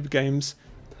tends to give games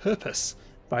purpose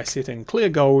by setting clear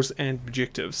goals and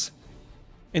objectives.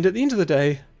 And at the end of the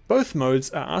day, both modes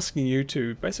are asking you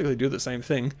to basically do the same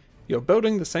thing. You're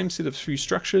building the same set of few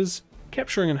structures,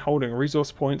 capturing and holding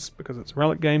resource points because it's a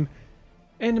relic game,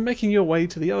 and making your way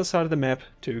to the other side of the map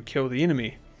to kill the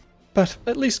enemy. But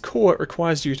at least Core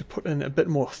requires you to put in a bit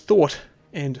more thought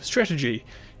and strategy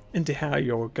into how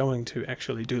you're going to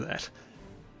actually do that.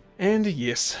 And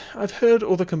yes, I've heard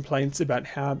all the complaints about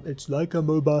how it's like a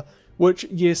MOBA, which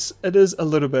yes, it is a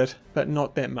little bit, but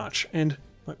not that much. And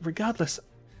like regardless,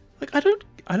 like I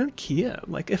don't care.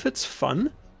 Like if it's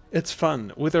fun, it's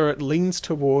fun. Whether it leans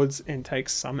towards and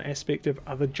takes some aspect of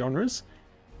other genres,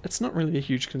 it's not really a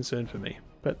huge concern for me.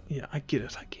 But yeah, I get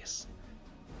it, I guess.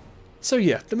 So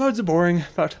yeah, the modes are boring,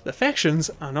 but the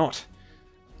factions are not.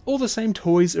 All the same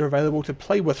toys are available to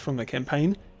play with from the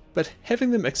campaign, but having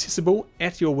them accessible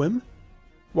at your whim,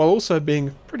 while also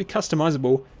being pretty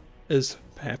customizable, is,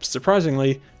 perhaps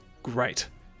surprisingly, great.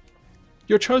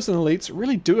 Your chosen elites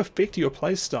really do affect your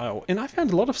playstyle, and I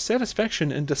found a lot of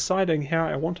satisfaction in deciding how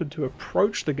I wanted to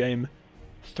approach the game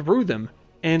through them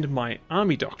and my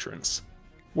army doctrines,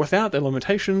 without the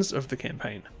limitations of the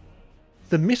campaign.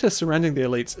 The meta surrounding the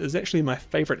elites is actually my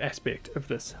favourite aspect of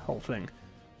this whole thing.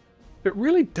 It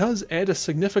really does add a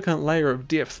significant layer of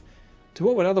depth to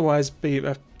what would otherwise be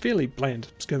a fairly bland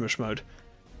skirmish mode,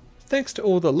 thanks to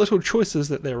all the little choices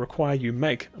that they require you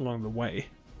make along the way.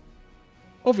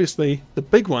 Obviously, the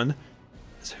big one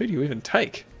is who do you even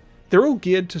take? They're all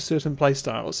geared to certain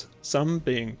playstyles, some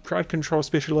being crowd control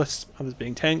specialists, others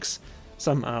being tanks,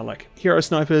 some are like hero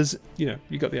snipers, you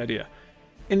got the idea.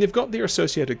 And they've got their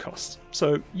associated costs,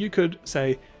 so you could,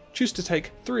 say, choose to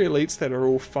take 3 elites that are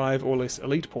all 5 or less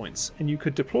elite points, and you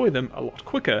could deploy them a lot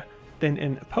quicker than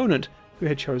an opponent who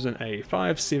had chosen a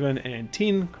 5, 7 and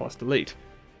 10 cost elite.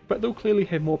 But they'll clearly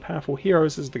have more powerful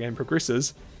heroes as the game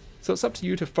progresses, so it's up to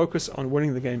you to focus on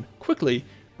winning the game quickly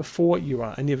before you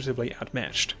are inevitably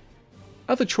outmatched.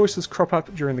 Other choices crop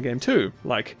up during the game too,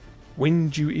 like when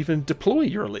do you even deploy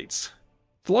your elites?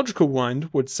 The logical mind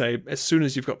would say as soon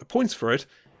as you've got the points for it,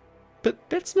 but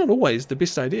that's not always the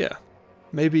best idea.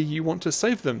 Maybe you want to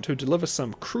save them to deliver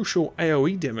some crucial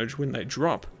AoE damage when they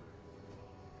drop.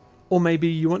 Or maybe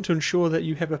you want to ensure that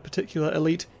you have a particular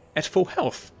elite at full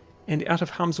health and out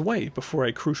of harm's way before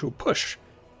a crucial push.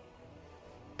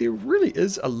 There really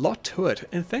is a lot to it,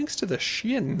 and thanks to the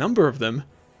sheer number of them,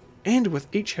 and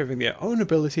with each having their own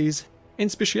abilities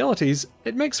and specialities,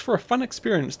 it makes for a fun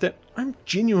experience that I'm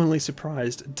genuinely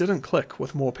surprised didn't click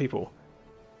with more people.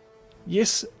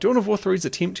 Yes, Dawn of War 3's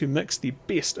attempt to mix the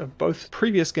best of both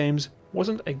previous games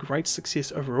wasn't a great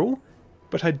success overall,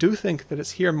 but I do think that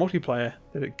it's here in multiplayer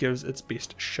that it gives its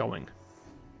best showing.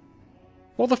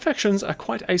 While the factions are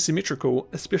quite asymmetrical,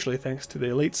 especially thanks to the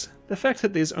elites, the fact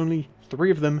that there's only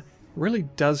 3 of them really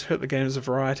does hurt the game's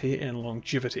variety and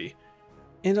longevity.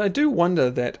 And I do wonder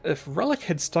that if Relic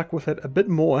had stuck with it a bit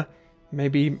more,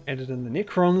 maybe added in the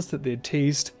Necrons that they'd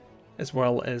teased, as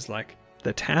well as like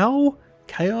the Tau,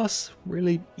 Chaos,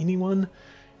 really anyone,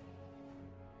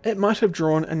 it might have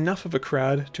drawn enough of a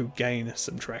crowd to gain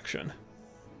some traction.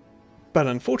 But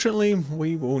unfortunately,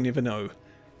 we will never know.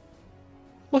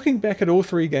 Looking back at all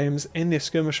 3 games and their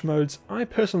skirmish modes, I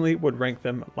personally would rank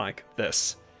them like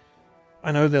this.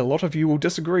 I know that a lot of you will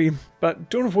disagree, but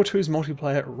Dawn of War 2's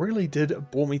multiplayer really did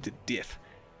bore me to death.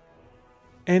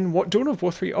 And what Dawn of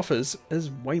War 3 offers is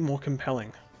way more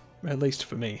compelling, at least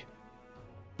for me.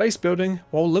 Base building,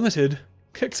 while limited,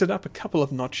 kicks it up a couple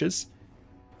of notches,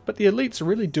 but the elites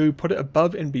really do put it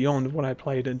above and beyond what I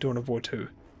played in Dawn of War 2.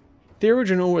 The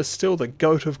original is still the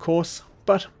GOAT of course,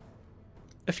 but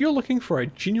if you're looking for a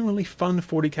genuinely fun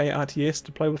 40k RTS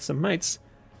to play with some mates,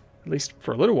 at least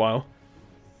for a little while,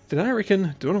 then I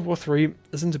reckon Dawn of War 3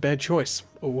 isn't a bad choice,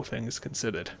 all things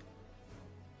considered.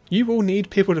 You will need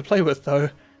people to play with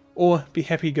though, or be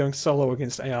happy going solo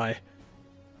against AI.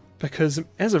 Because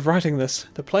as of writing this,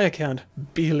 the player count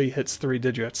barely hits 3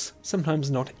 digits, sometimes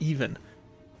not even.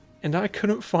 And I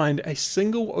couldn't find a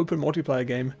single open multiplayer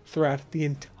game throughout the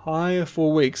entire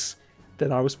 4 weeks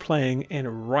that I was playing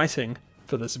and writing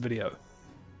for this video.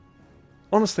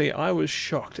 Honestly, I was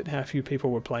shocked at how few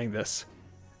people were playing this.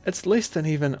 It's less than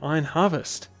even Iron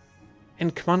Harvest,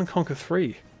 and Command & Conquer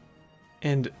 3,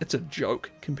 and it's a joke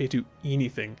compared to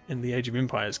anything in the Age of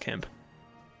Empires camp.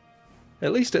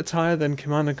 At least it's higher than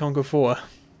Command & Conquer 4,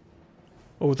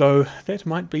 although that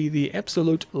might be the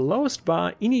absolute lowest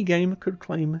bar any game could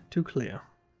claim to clear.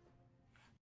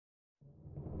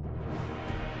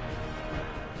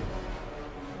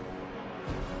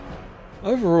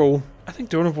 Overall, I think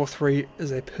Dawn of War 3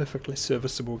 is a perfectly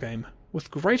serviceable game, with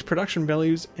great production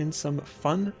values and some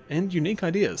fun and unique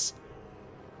ideas.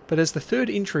 But as the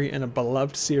third entry in a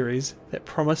beloved series that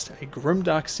promised a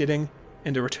grimdark setting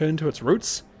and a return to its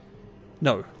roots,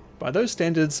 no, by those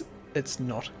standards, it's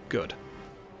not good.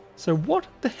 So what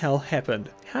the hell happened?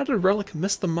 How did Relic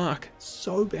miss the mark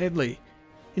so badly?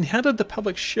 And how did the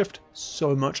public shift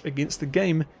so much against the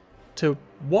game to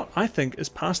what I think is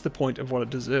past the point of what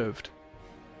it deserved?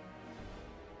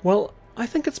 Well, I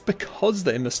think it's because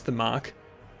they missed the mark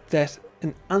that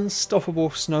an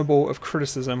unstoppable snowball of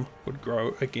criticism would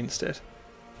grow against it.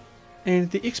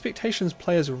 And the expectations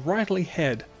players rightly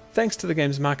had, thanks to the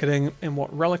game's marketing and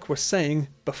what Relic was saying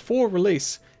before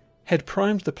release, had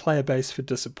primed the player base for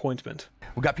disappointment.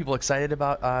 We got people excited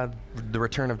about the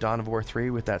return of Dawn of War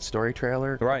 3 with that story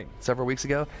trailer several weeks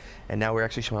ago, and now we're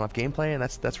actually showing off gameplay, and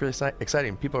that's really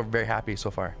exciting. People are very happy so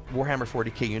far. Warhammer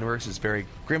 40k universe is very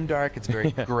grimdark, it's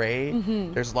very gray.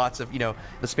 There's lots of,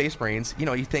 the Space Marines,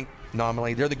 you think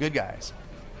nominally they're the good guys,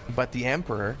 but the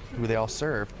Emperor, who they all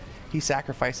serve, he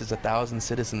sacrifices 1,000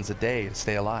 citizens a day to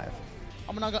stay alive.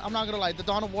 I'm not gonna lie, the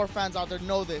Dawn of War fans out there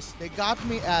know this. They got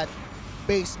me at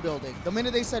base building. The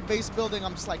minute they said base building,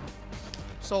 I'm just like,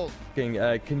 sold.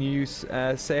 Can you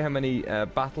say how many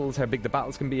battles, how big the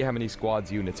battles can be? How many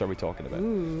squads units are we talking about?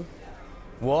 Ooh.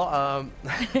 Well,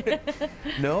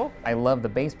 no. I love the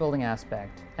base building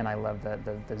aspect, and I love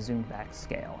the zoomed back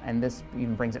scale, and this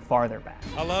even brings it farther back.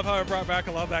 I love how it brought back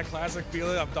a lot of that classic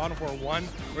feeling of Dawn of War 1.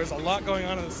 There's a lot going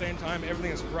on at the same time.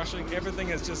 Everything is rushing. Everything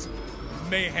is just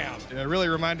mayhem. It really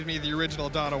reminded me of the original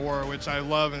Dawn of War, which I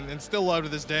love and still love to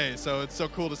this day. So it's so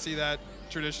cool to see that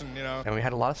tradition, And we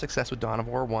had a lot of success with Dawn of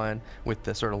War 1 with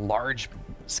the sort of large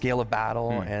scale of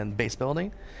battle and base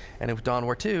building. And with Dawn of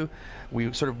War 2,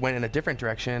 we sort of went in a different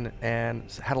direction and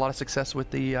had a lot of success with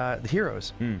the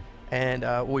heroes. And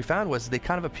what we found was they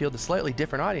kind of appealed to slightly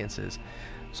different audiences.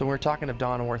 So when we were talking of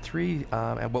Dawn of War 3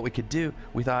 and what we could do,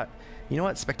 we thought, you know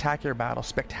what, spectacular battles,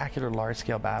 spectacular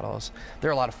large-scale battles,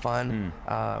 they're a lot of fun,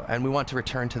 and we want to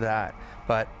return to that.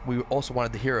 But we also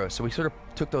wanted the heroes, so we sort of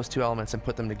took those two elements and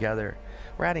put them together.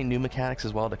 We're adding new mechanics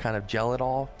as well to kind of gel it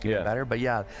all better, but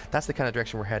yeah, that's the kind of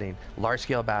direction we're heading.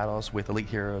 Large-scale battles with elite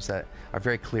heroes that are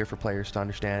very clear for players to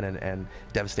understand and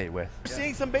devastate with. We're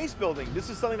seeing some base building. This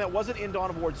is something that wasn't in Dawn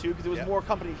of War 2 because it was more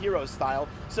Company of Heroes style.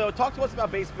 So talk to us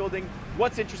about base building,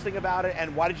 what's interesting about it,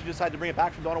 and why did you decide to bring it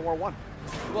back from Dawn of War 1?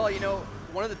 Well,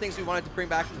 one of the things we wanted to bring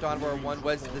back from Dawn of War 1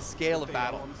 was the scale of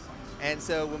battle. And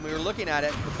so when we were looking at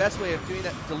it, the best way of doing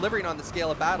that, delivering on the scale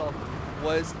of battle,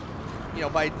 was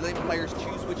by letting players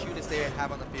choose which units they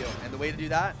have on the field. And the way to do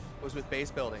that was with base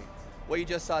building. What you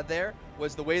just saw there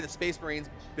was the way the Space Marines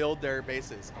build their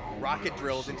bases. Rocket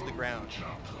drills into the ground.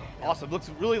 Awesome.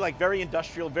 Looks really like very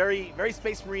industrial, very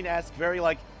Space Marine-esque, very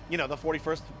like, the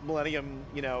 41st millennium,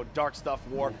 dark stuff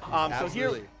war. So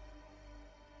here...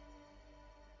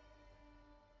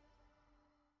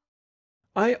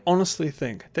 I honestly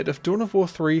think that if Dawn of War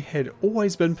 3 had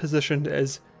always been positioned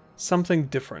as something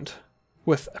different,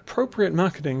 with appropriate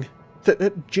marketing, that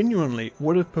it genuinely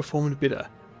would have performed better.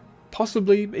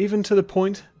 Possibly even to the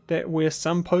point that where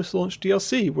some post-launch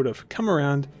DLC would have come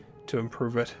around to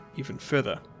improve it even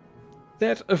further.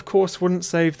 That, of course, wouldn't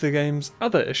save the game's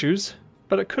other issues,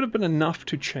 but it could have been enough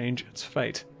to change its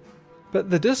fate. But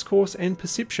the discourse and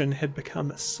perception had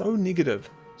become so negative,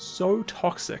 so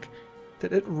toxic,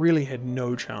 that it really had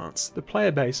no chance. The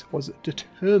player base was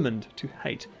determined to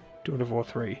hate Dawn of War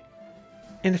 3.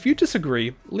 And if you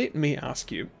disagree, let me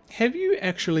ask you, have you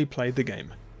actually played the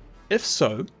game? If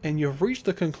so, and you've reached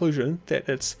the conclusion that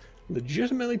it's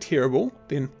legitimately terrible,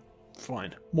 then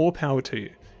fine, more power to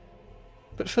you.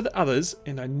 But for the others,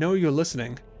 and I know you're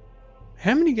listening,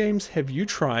 how many games have you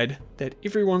tried that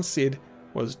everyone said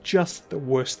was just the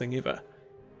worst thing ever,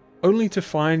 only to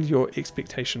find your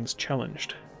expectations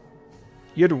challenged?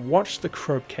 You'd watched the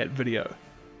Crobecat video,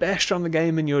 bashed on the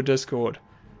game in your Discord,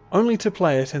 only to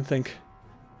play it and think,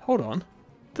 hold on,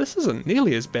 this isn't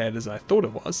nearly as bad as I thought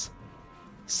it was.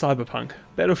 Cyberpunk,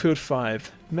 Battlefield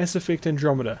 5, Mass Effect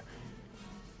Andromeda,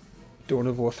 Dawn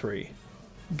of War 3.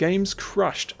 Games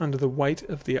crushed under the weight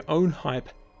of their own hype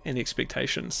and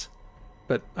expectations,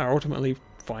 but are ultimately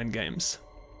fine games.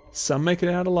 Some make it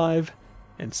out alive,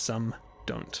 and some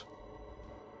don't.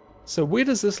 So where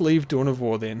does this leave Dawn of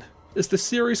War then? Is the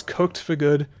series cooked for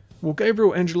good? Will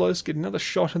Gabriel Angelos get another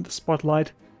shot at the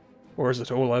spotlight? Or is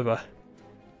it all over?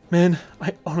 Man,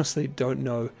 I honestly don't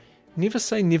know. Never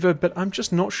say never, but I'm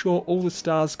just not sure all the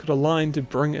stars could align to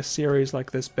bring a series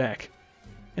like this back.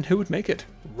 And who would make it?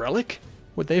 Relic?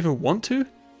 Would they even want to?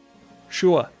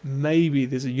 Sure, maybe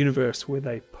there's a universe where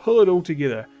they pull it all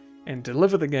together and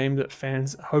deliver the game that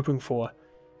fans are hoping for,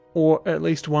 or at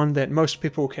least one that most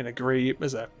people can agree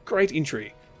is a great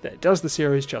entry that does the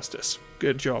series justice.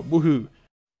 Good job, woohoo!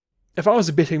 If I was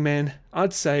a betting man,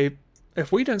 I'd say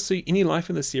if we don't see any life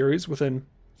in the series within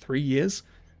 3 years,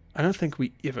 I don't think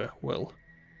we ever will.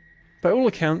 By all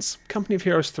accounts, Company of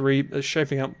Heroes 3 is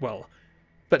shaping up well,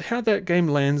 but how that game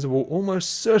lands will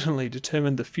almost certainly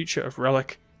determine the future of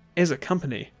Relic as a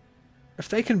company. If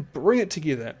they can bring it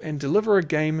together and deliver a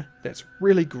game that's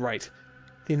really great,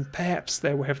 then perhaps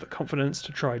they will have the confidence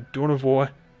to try Dawn of War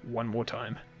one more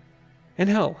time. And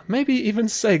hell, maybe even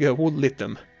Sega will let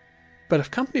them. But if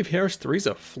Company of Heroes 3 is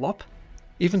a flop,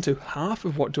 even to half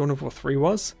of what Dawn of War 3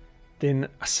 was, then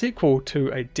a sequel to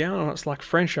a down-on-its-luck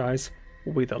franchise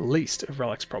will be the least of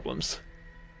Relic's problems.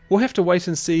 We'll have to wait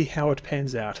and see how it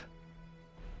pans out.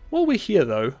 While we're here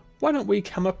though, why don't we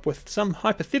come up with some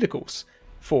hypotheticals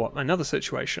for another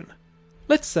situation?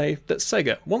 Let's say that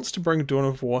Sega wants to bring Dawn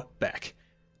of War back,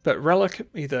 but Relic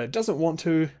either doesn't want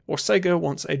to, or Sega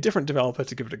wants a different developer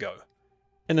to give it a go.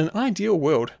 In an ideal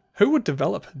world, who would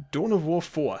develop Dawn of War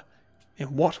 4,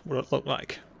 and what would it look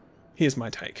like? Here's my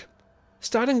take.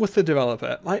 Starting with the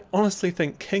developer, I honestly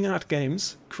think King Art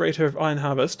Games, creator of Iron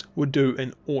Harvest, would do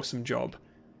an awesome job.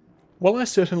 While I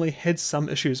certainly had some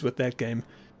issues with that game,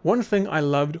 one thing I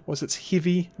loved was its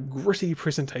heavy, gritty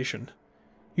presentation.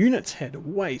 Units had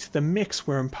weight, the mechs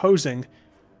were imposing,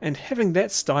 and having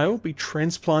that style be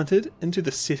transplanted into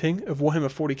the setting of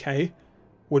Warhammer 40k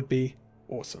would be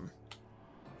awesome.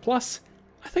 Plus,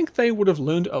 I think they would have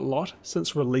learned a lot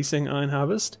since releasing Iron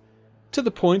Harvest, to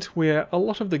the point where a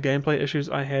lot of the gameplay issues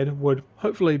I had would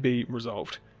hopefully be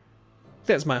resolved.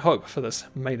 That's my hope for this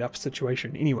made-up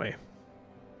situation anyway.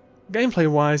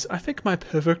 Gameplay-wise, I think my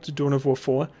perfect Dawn of War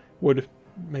 4 would,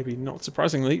 maybe not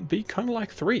surprisingly, be kind of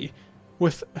like 3,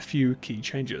 with a few key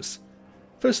changes.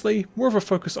 Firstly, more of a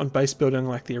focus on base building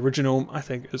like the original I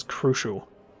think is crucial.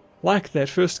 Like that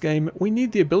first game, we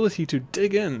need the ability to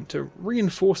dig in, to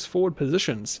reinforce forward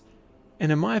positions,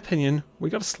 and in my opinion, we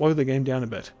gotta slow the game down a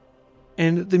bit.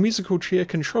 And the musical chair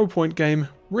control point game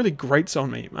really grates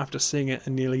on me after seeing it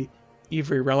in nearly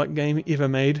every Relic game ever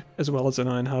made, as well as in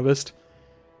Iron Harvest.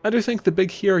 I do think the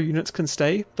big hero units can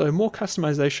stay, though more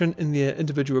customization in their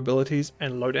individual abilities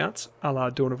and loadouts, a la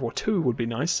Dawn of War 2 would be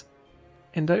nice.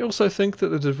 And I also think that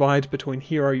the divide between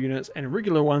hero units and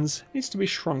regular ones needs to be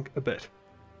shrunk a bit.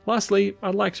 Lastly,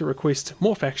 I'd like to request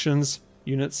more factions,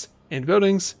 units, and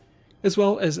buildings, as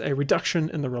well as a reduction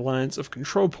in the reliance of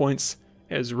control points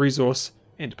as resource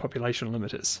and population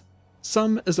limiters.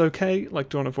 Some is okay, like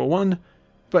Dawn of War 1,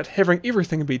 but having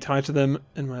everything be tied to them,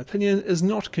 in my opinion, is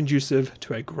not conducive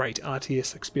to a great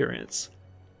RTS experience.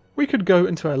 We could go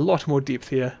into a lot more depth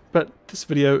here, but this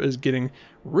video is getting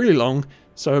really long,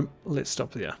 so let's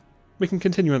stop there. We can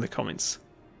continue in the comments.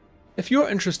 If you're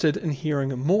interested in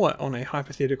hearing more on a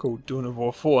hypothetical Dawn of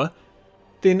War 4,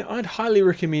 then I'd highly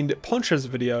recommend Poncha's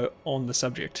video on the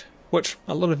subject, which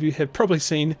a lot of you have probably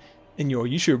seen in your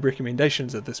YouTube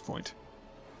recommendations at this point.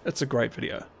 It's a great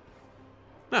video.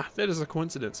 Ah, that is a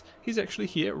coincidence. He's actually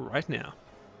here right now.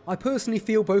 I personally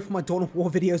feel both of my Dawn of War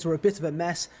videos were a bit of a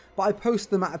mess, but I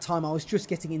posted them at a time I was just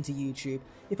getting into YouTube.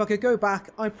 If I could go back,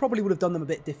 I probably would have done them a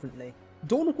bit differently.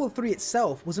 Dawn of War 3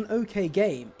 itself was an okay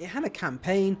game. It had a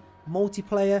campaign,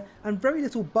 multiplayer, and very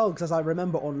little bugs as I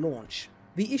remember on launch.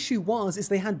 The issue is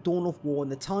they had Dawn of War in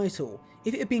the title.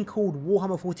 If it had been called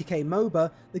Warhammer 40k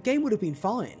MOBA, the game would have been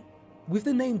fine. With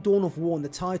the name Dawn of War in the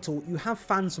title, you have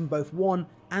fans from both 1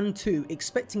 and 2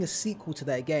 expecting a sequel to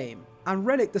their game, and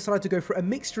Relic decided to go for a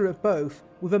mixture of both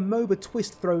with a MOBA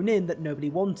twist thrown in that nobody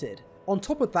wanted. On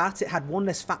top of that, it had one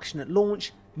less faction at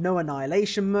launch, no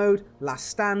annihilation mode, last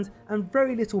stand, and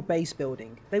very little base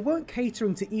building. They weren't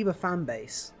catering to either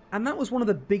fanbase. And that was one of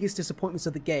the biggest disappointments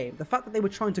of the game, the fact that they were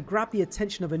trying to grab the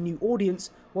attention of a new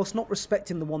audience whilst not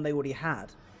respecting the one they already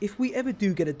had. If we ever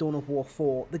do get a Dawn of War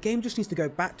 4, the game just needs to go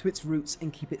back to its roots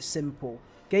and keep it simple.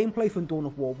 Gameplay from Dawn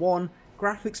of War 1,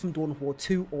 graphics from Dawn of War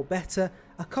 2 or better,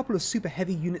 a couple of super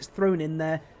heavy units thrown in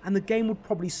there, and the game would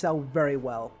probably sell very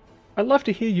well. I'd love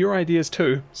to hear your ideas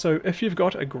too, so if you've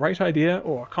got a great idea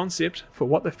or a concept for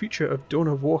what the future of Dawn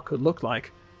of War could look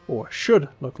like, or should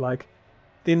look like,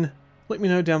 then let me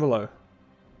know down below.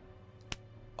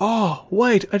 Oh,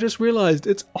 wait, I just realized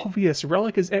it's obvious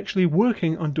Relic is actually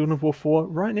working on Dawn of War 4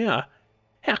 right now.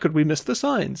 How could we miss the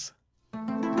signs?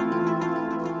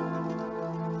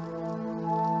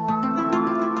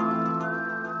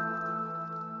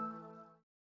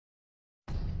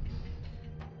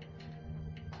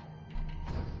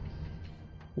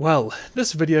 Well,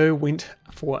 this video went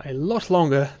for a lot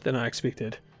longer than I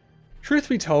expected. Truth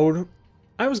be told,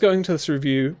 I was going to this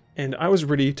review and I was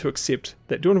ready to accept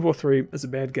that Dawn of War 3 is a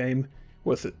bad game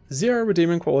with zero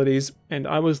redeeming qualities, and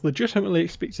I was legitimately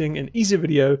expecting an easy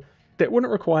video that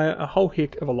wouldn't require a whole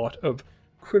heck of a lot of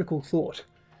critical thought.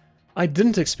 I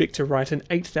didn't expect to write an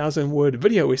 8,000 word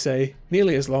video essay,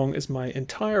 nearly as long as my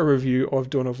entire review of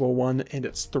Dawn of War 1 and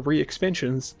its 3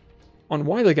 expansions, on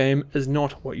why the game is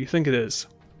not what you think it is,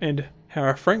 and how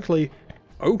a frankly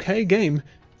okay game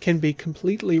can be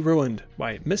completely ruined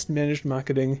by mismanaged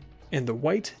marketing and the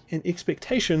weight and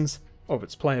expectations of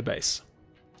its player base.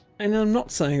 And I'm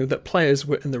not saying that players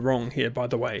were in the wrong here, by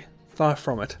the way, far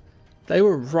from it. They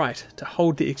were right to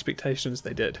hold the expectations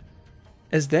they did,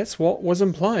 as that's what was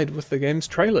implied with the game's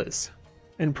trailers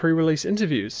and pre-release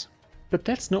interviews, but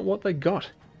that's not what they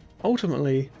got.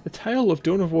 Ultimately, the tale of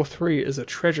Dawn of War 3 is a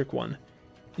tragic one,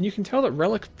 and you can tell that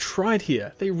Relic tried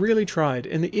here, they really tried,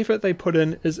 and the effort they put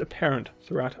in is apparent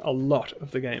throughout a lot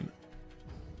of the game.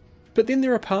 But then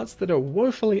there are parts that are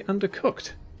woefully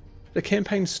undercooked. The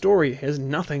campaign story has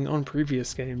nothing on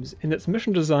previous games, and its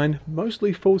mission design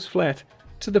mostly falls flat,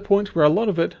 to the point where a lot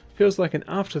of it feels like an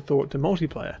afterthought to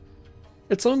multiplayer.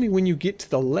 It's only when you get to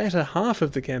the latter half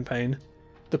of the campaign,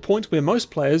 the point where most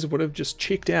players would have just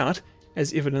checked out,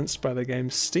 as evidenced by the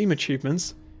game's Steam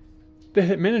achievements, that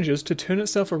it manages to turn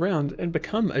itself around and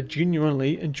become a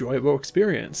genuinely enjoyable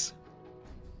experience.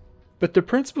 But the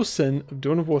principal sin of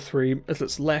Dawn of War 3 is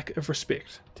its lack of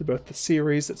respect to both the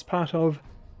series it's part of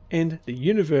and the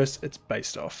universe it's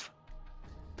based off.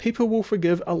 People will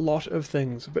forgive a lot of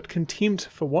things, but contempt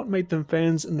for what made them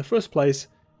fans in the first place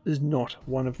is not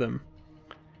one of them.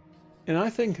 And I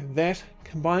think that,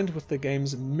 combined with the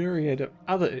game's myriad of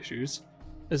other issues,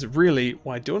 is really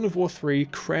why Dawn of War 3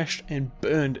 crashed and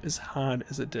burned as hard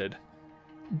as it did.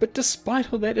 But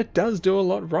despite all that, it does do a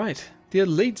lot right. The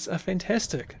elites are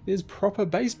fantastic, there's proper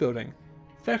base building,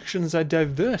 factions are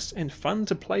diverse and fun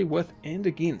to play with and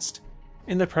against,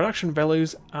 and the production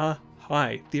values are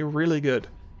high, they're really good.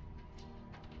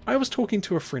 I was talking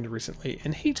to a friend recently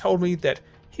and he told me that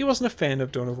he wasn't a fan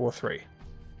of Dawn of War 3,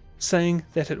 saying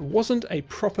that it wasn't a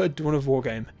proper Dawn of War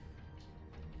game.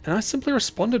 And I simply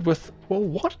responded with, well,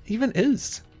 what even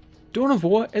is? Dawn of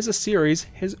War as a series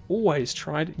has always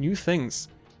tried new things,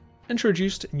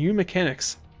 introduced new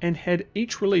mechanics, and had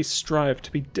each release strive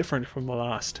to be different from the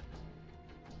last.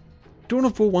 Dawn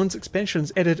of War 1's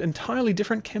expansions added entirely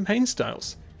different campaign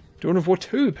styles. Dawn of War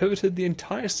 2 pivoted the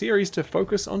entire series to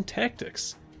focus on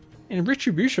tactics, and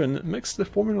Retribution mixed the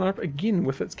formula up again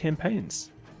with its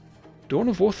campaigns. Dawn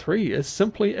of War 3 is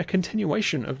simply a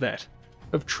continuation of that,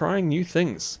 of trying new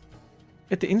things.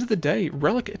 At the end of the day,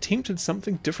 Relic attempted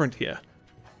something different here,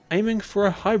 aiming for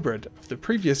a hybrid of the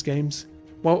previous games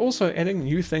while also adding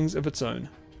new things of its own.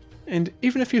 And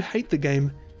even if you hate the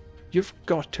game, you've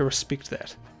got to respect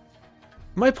that.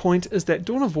 My point is that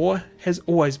Dawn of War has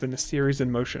always been a series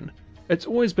in motion. It's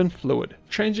always been fluid,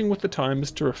 changing with the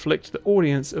times to reflect the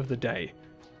audience of the day.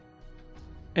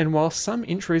 And while some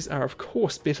entries are of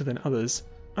course better than others,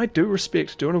 I do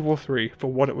respect Dawn of War 3 for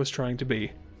what it was trying to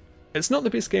be. It's not the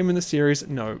best game in the series,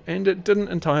 no, and it didn't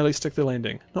entirely stick the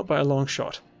landing, not by a long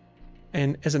shot.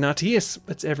 And as an RTS,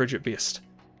 it's average at best.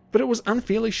 But it was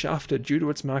unfairly shafted due to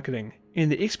its marketing, and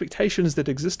the expectations that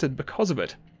existed because of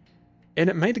it. And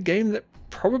it made a game that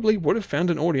probably would have found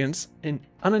an audience in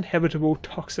uninhabitable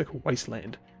toxic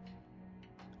wasteland.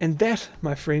 And that,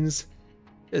 my friends,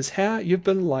 is how you've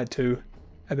been lied to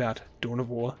about Dawn of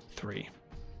War 3.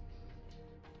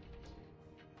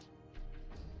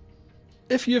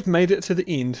 If you've made it to the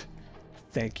end,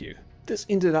 thank you. This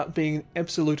ended up being an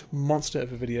absolute monster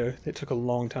of a video that took a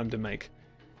long time to make.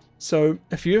 So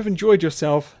if you have enjoyed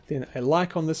yourself, then a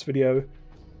like on this video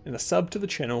and a sub to the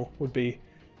channel would be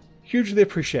hugely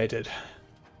appreciated.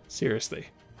 Seriously.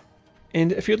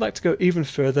 And if you'd like to go even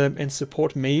further and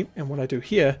support me and what I do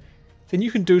here, then you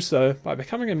can do so by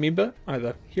becoming a member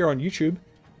either here on YouTube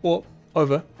or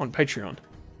over on Patreon.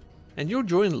 And you'll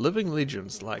join living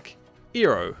legends like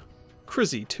Eero,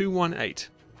 Crizzy218,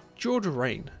 George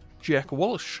Rain, Jack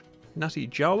Walsh, Nutty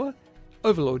Jawa,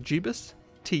 Overlord Jeebus,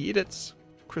 T-Edits,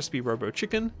 Crispy Robo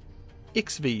Chicken,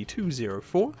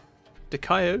 XV204,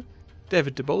 Dekayo,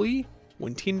 David DeBolly,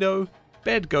 Wintendo,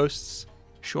 Bad Ghosts,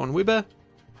 Sean Weber,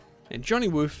 and Johnny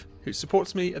Woof, who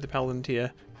supports me at the Paladin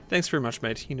tier. Thanks very much,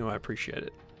 mate, you know I appreciate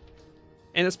it.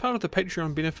 And as part of the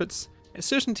Patreon benefits, at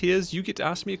certain tiers you get to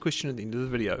ask me a question at the end of the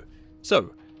video.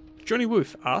 So, Johnny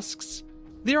Woof asks,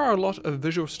 there are a lot of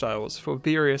visual styles for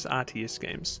various RTS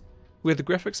games, where the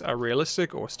graphics are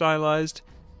realistic or stylized,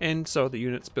 and so are the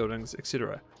units, buildings,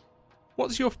 etc.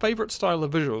 What's your favourite style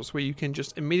of visuals where you can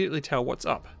just immediately tell what's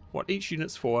up, what each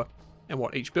unit's for, and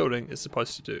what each building is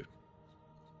supposed to do?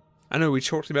 I know we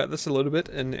talked about this a little bit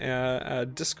in our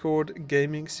Discord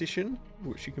gaming session,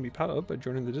 which you can be part of by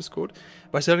joining the Discord,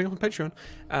 by signing up on Patreon,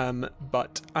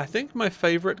 but I think my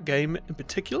favourite game in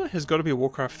particular has got to be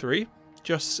Warcraft 3.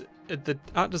 Just the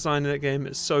art design in that game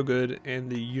is so good, and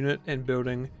the unit and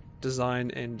building design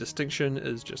and distinction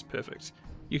is just perfect.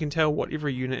 You can tell what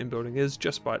every unit and building is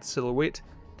just by its silhouette.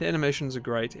 The animations are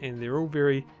great, and they're all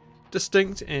very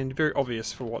distinct and very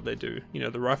obvious for what they do. You know,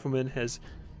 the rifleman has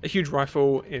a huge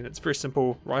rifle, and it's very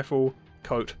simple: rifle,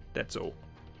 coat, that's all.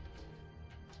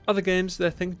 Other games that I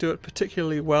think do it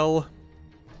particularly well,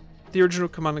 the original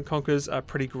Command & Conquers are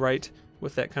pretty great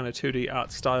with that kind of 2D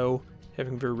art style.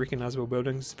 Having very recognizable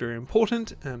buildings is very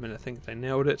important, and I think they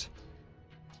nailed it.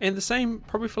 And the same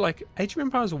probably for like Age of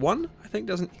Empires 1, I think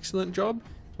does an excellent job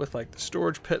with like the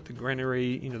storage pit, the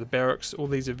granary, you know, the barracks. All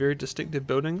these are very distinctive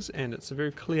buildings, and it's a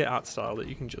very clear art style that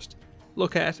you can just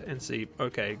look at and see,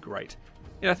 okay, great.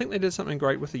 And I think they did something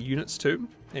great with the units too,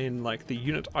 and like the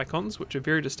unit icons, which are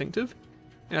very distinctive.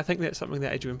 And I think that's something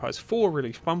that Age of Empires 4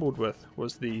 really fumbled with,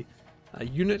 was the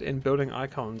unit and building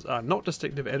icons are not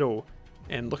distinctive at all,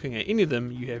 and looking at any of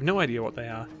them you have no idea what they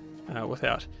are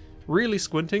without really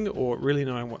squinting or really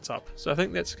knowing what's up. So I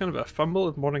think that's kind of a fumble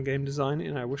of modern game design,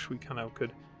 and I wish we kind of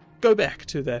could go back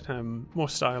to that more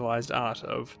stylized art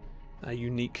of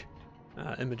unique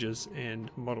images and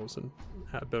models and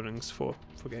buildings for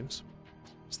games.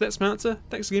 So that's my answer.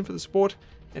 Thanks again for the support,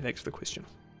 and thanks for the question.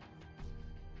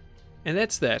 And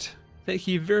that's that. Thank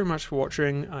you very much for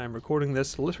watching. I am recording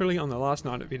this literally on the last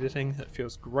night of editing. It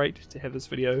feels great to have this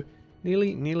video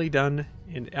nearly done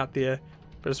and out there.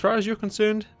 But as far as you're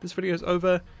concerned, this video is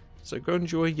over, so go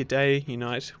enjoy your day, your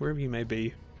night, wherever you may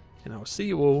be, and I will see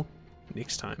you all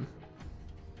next time.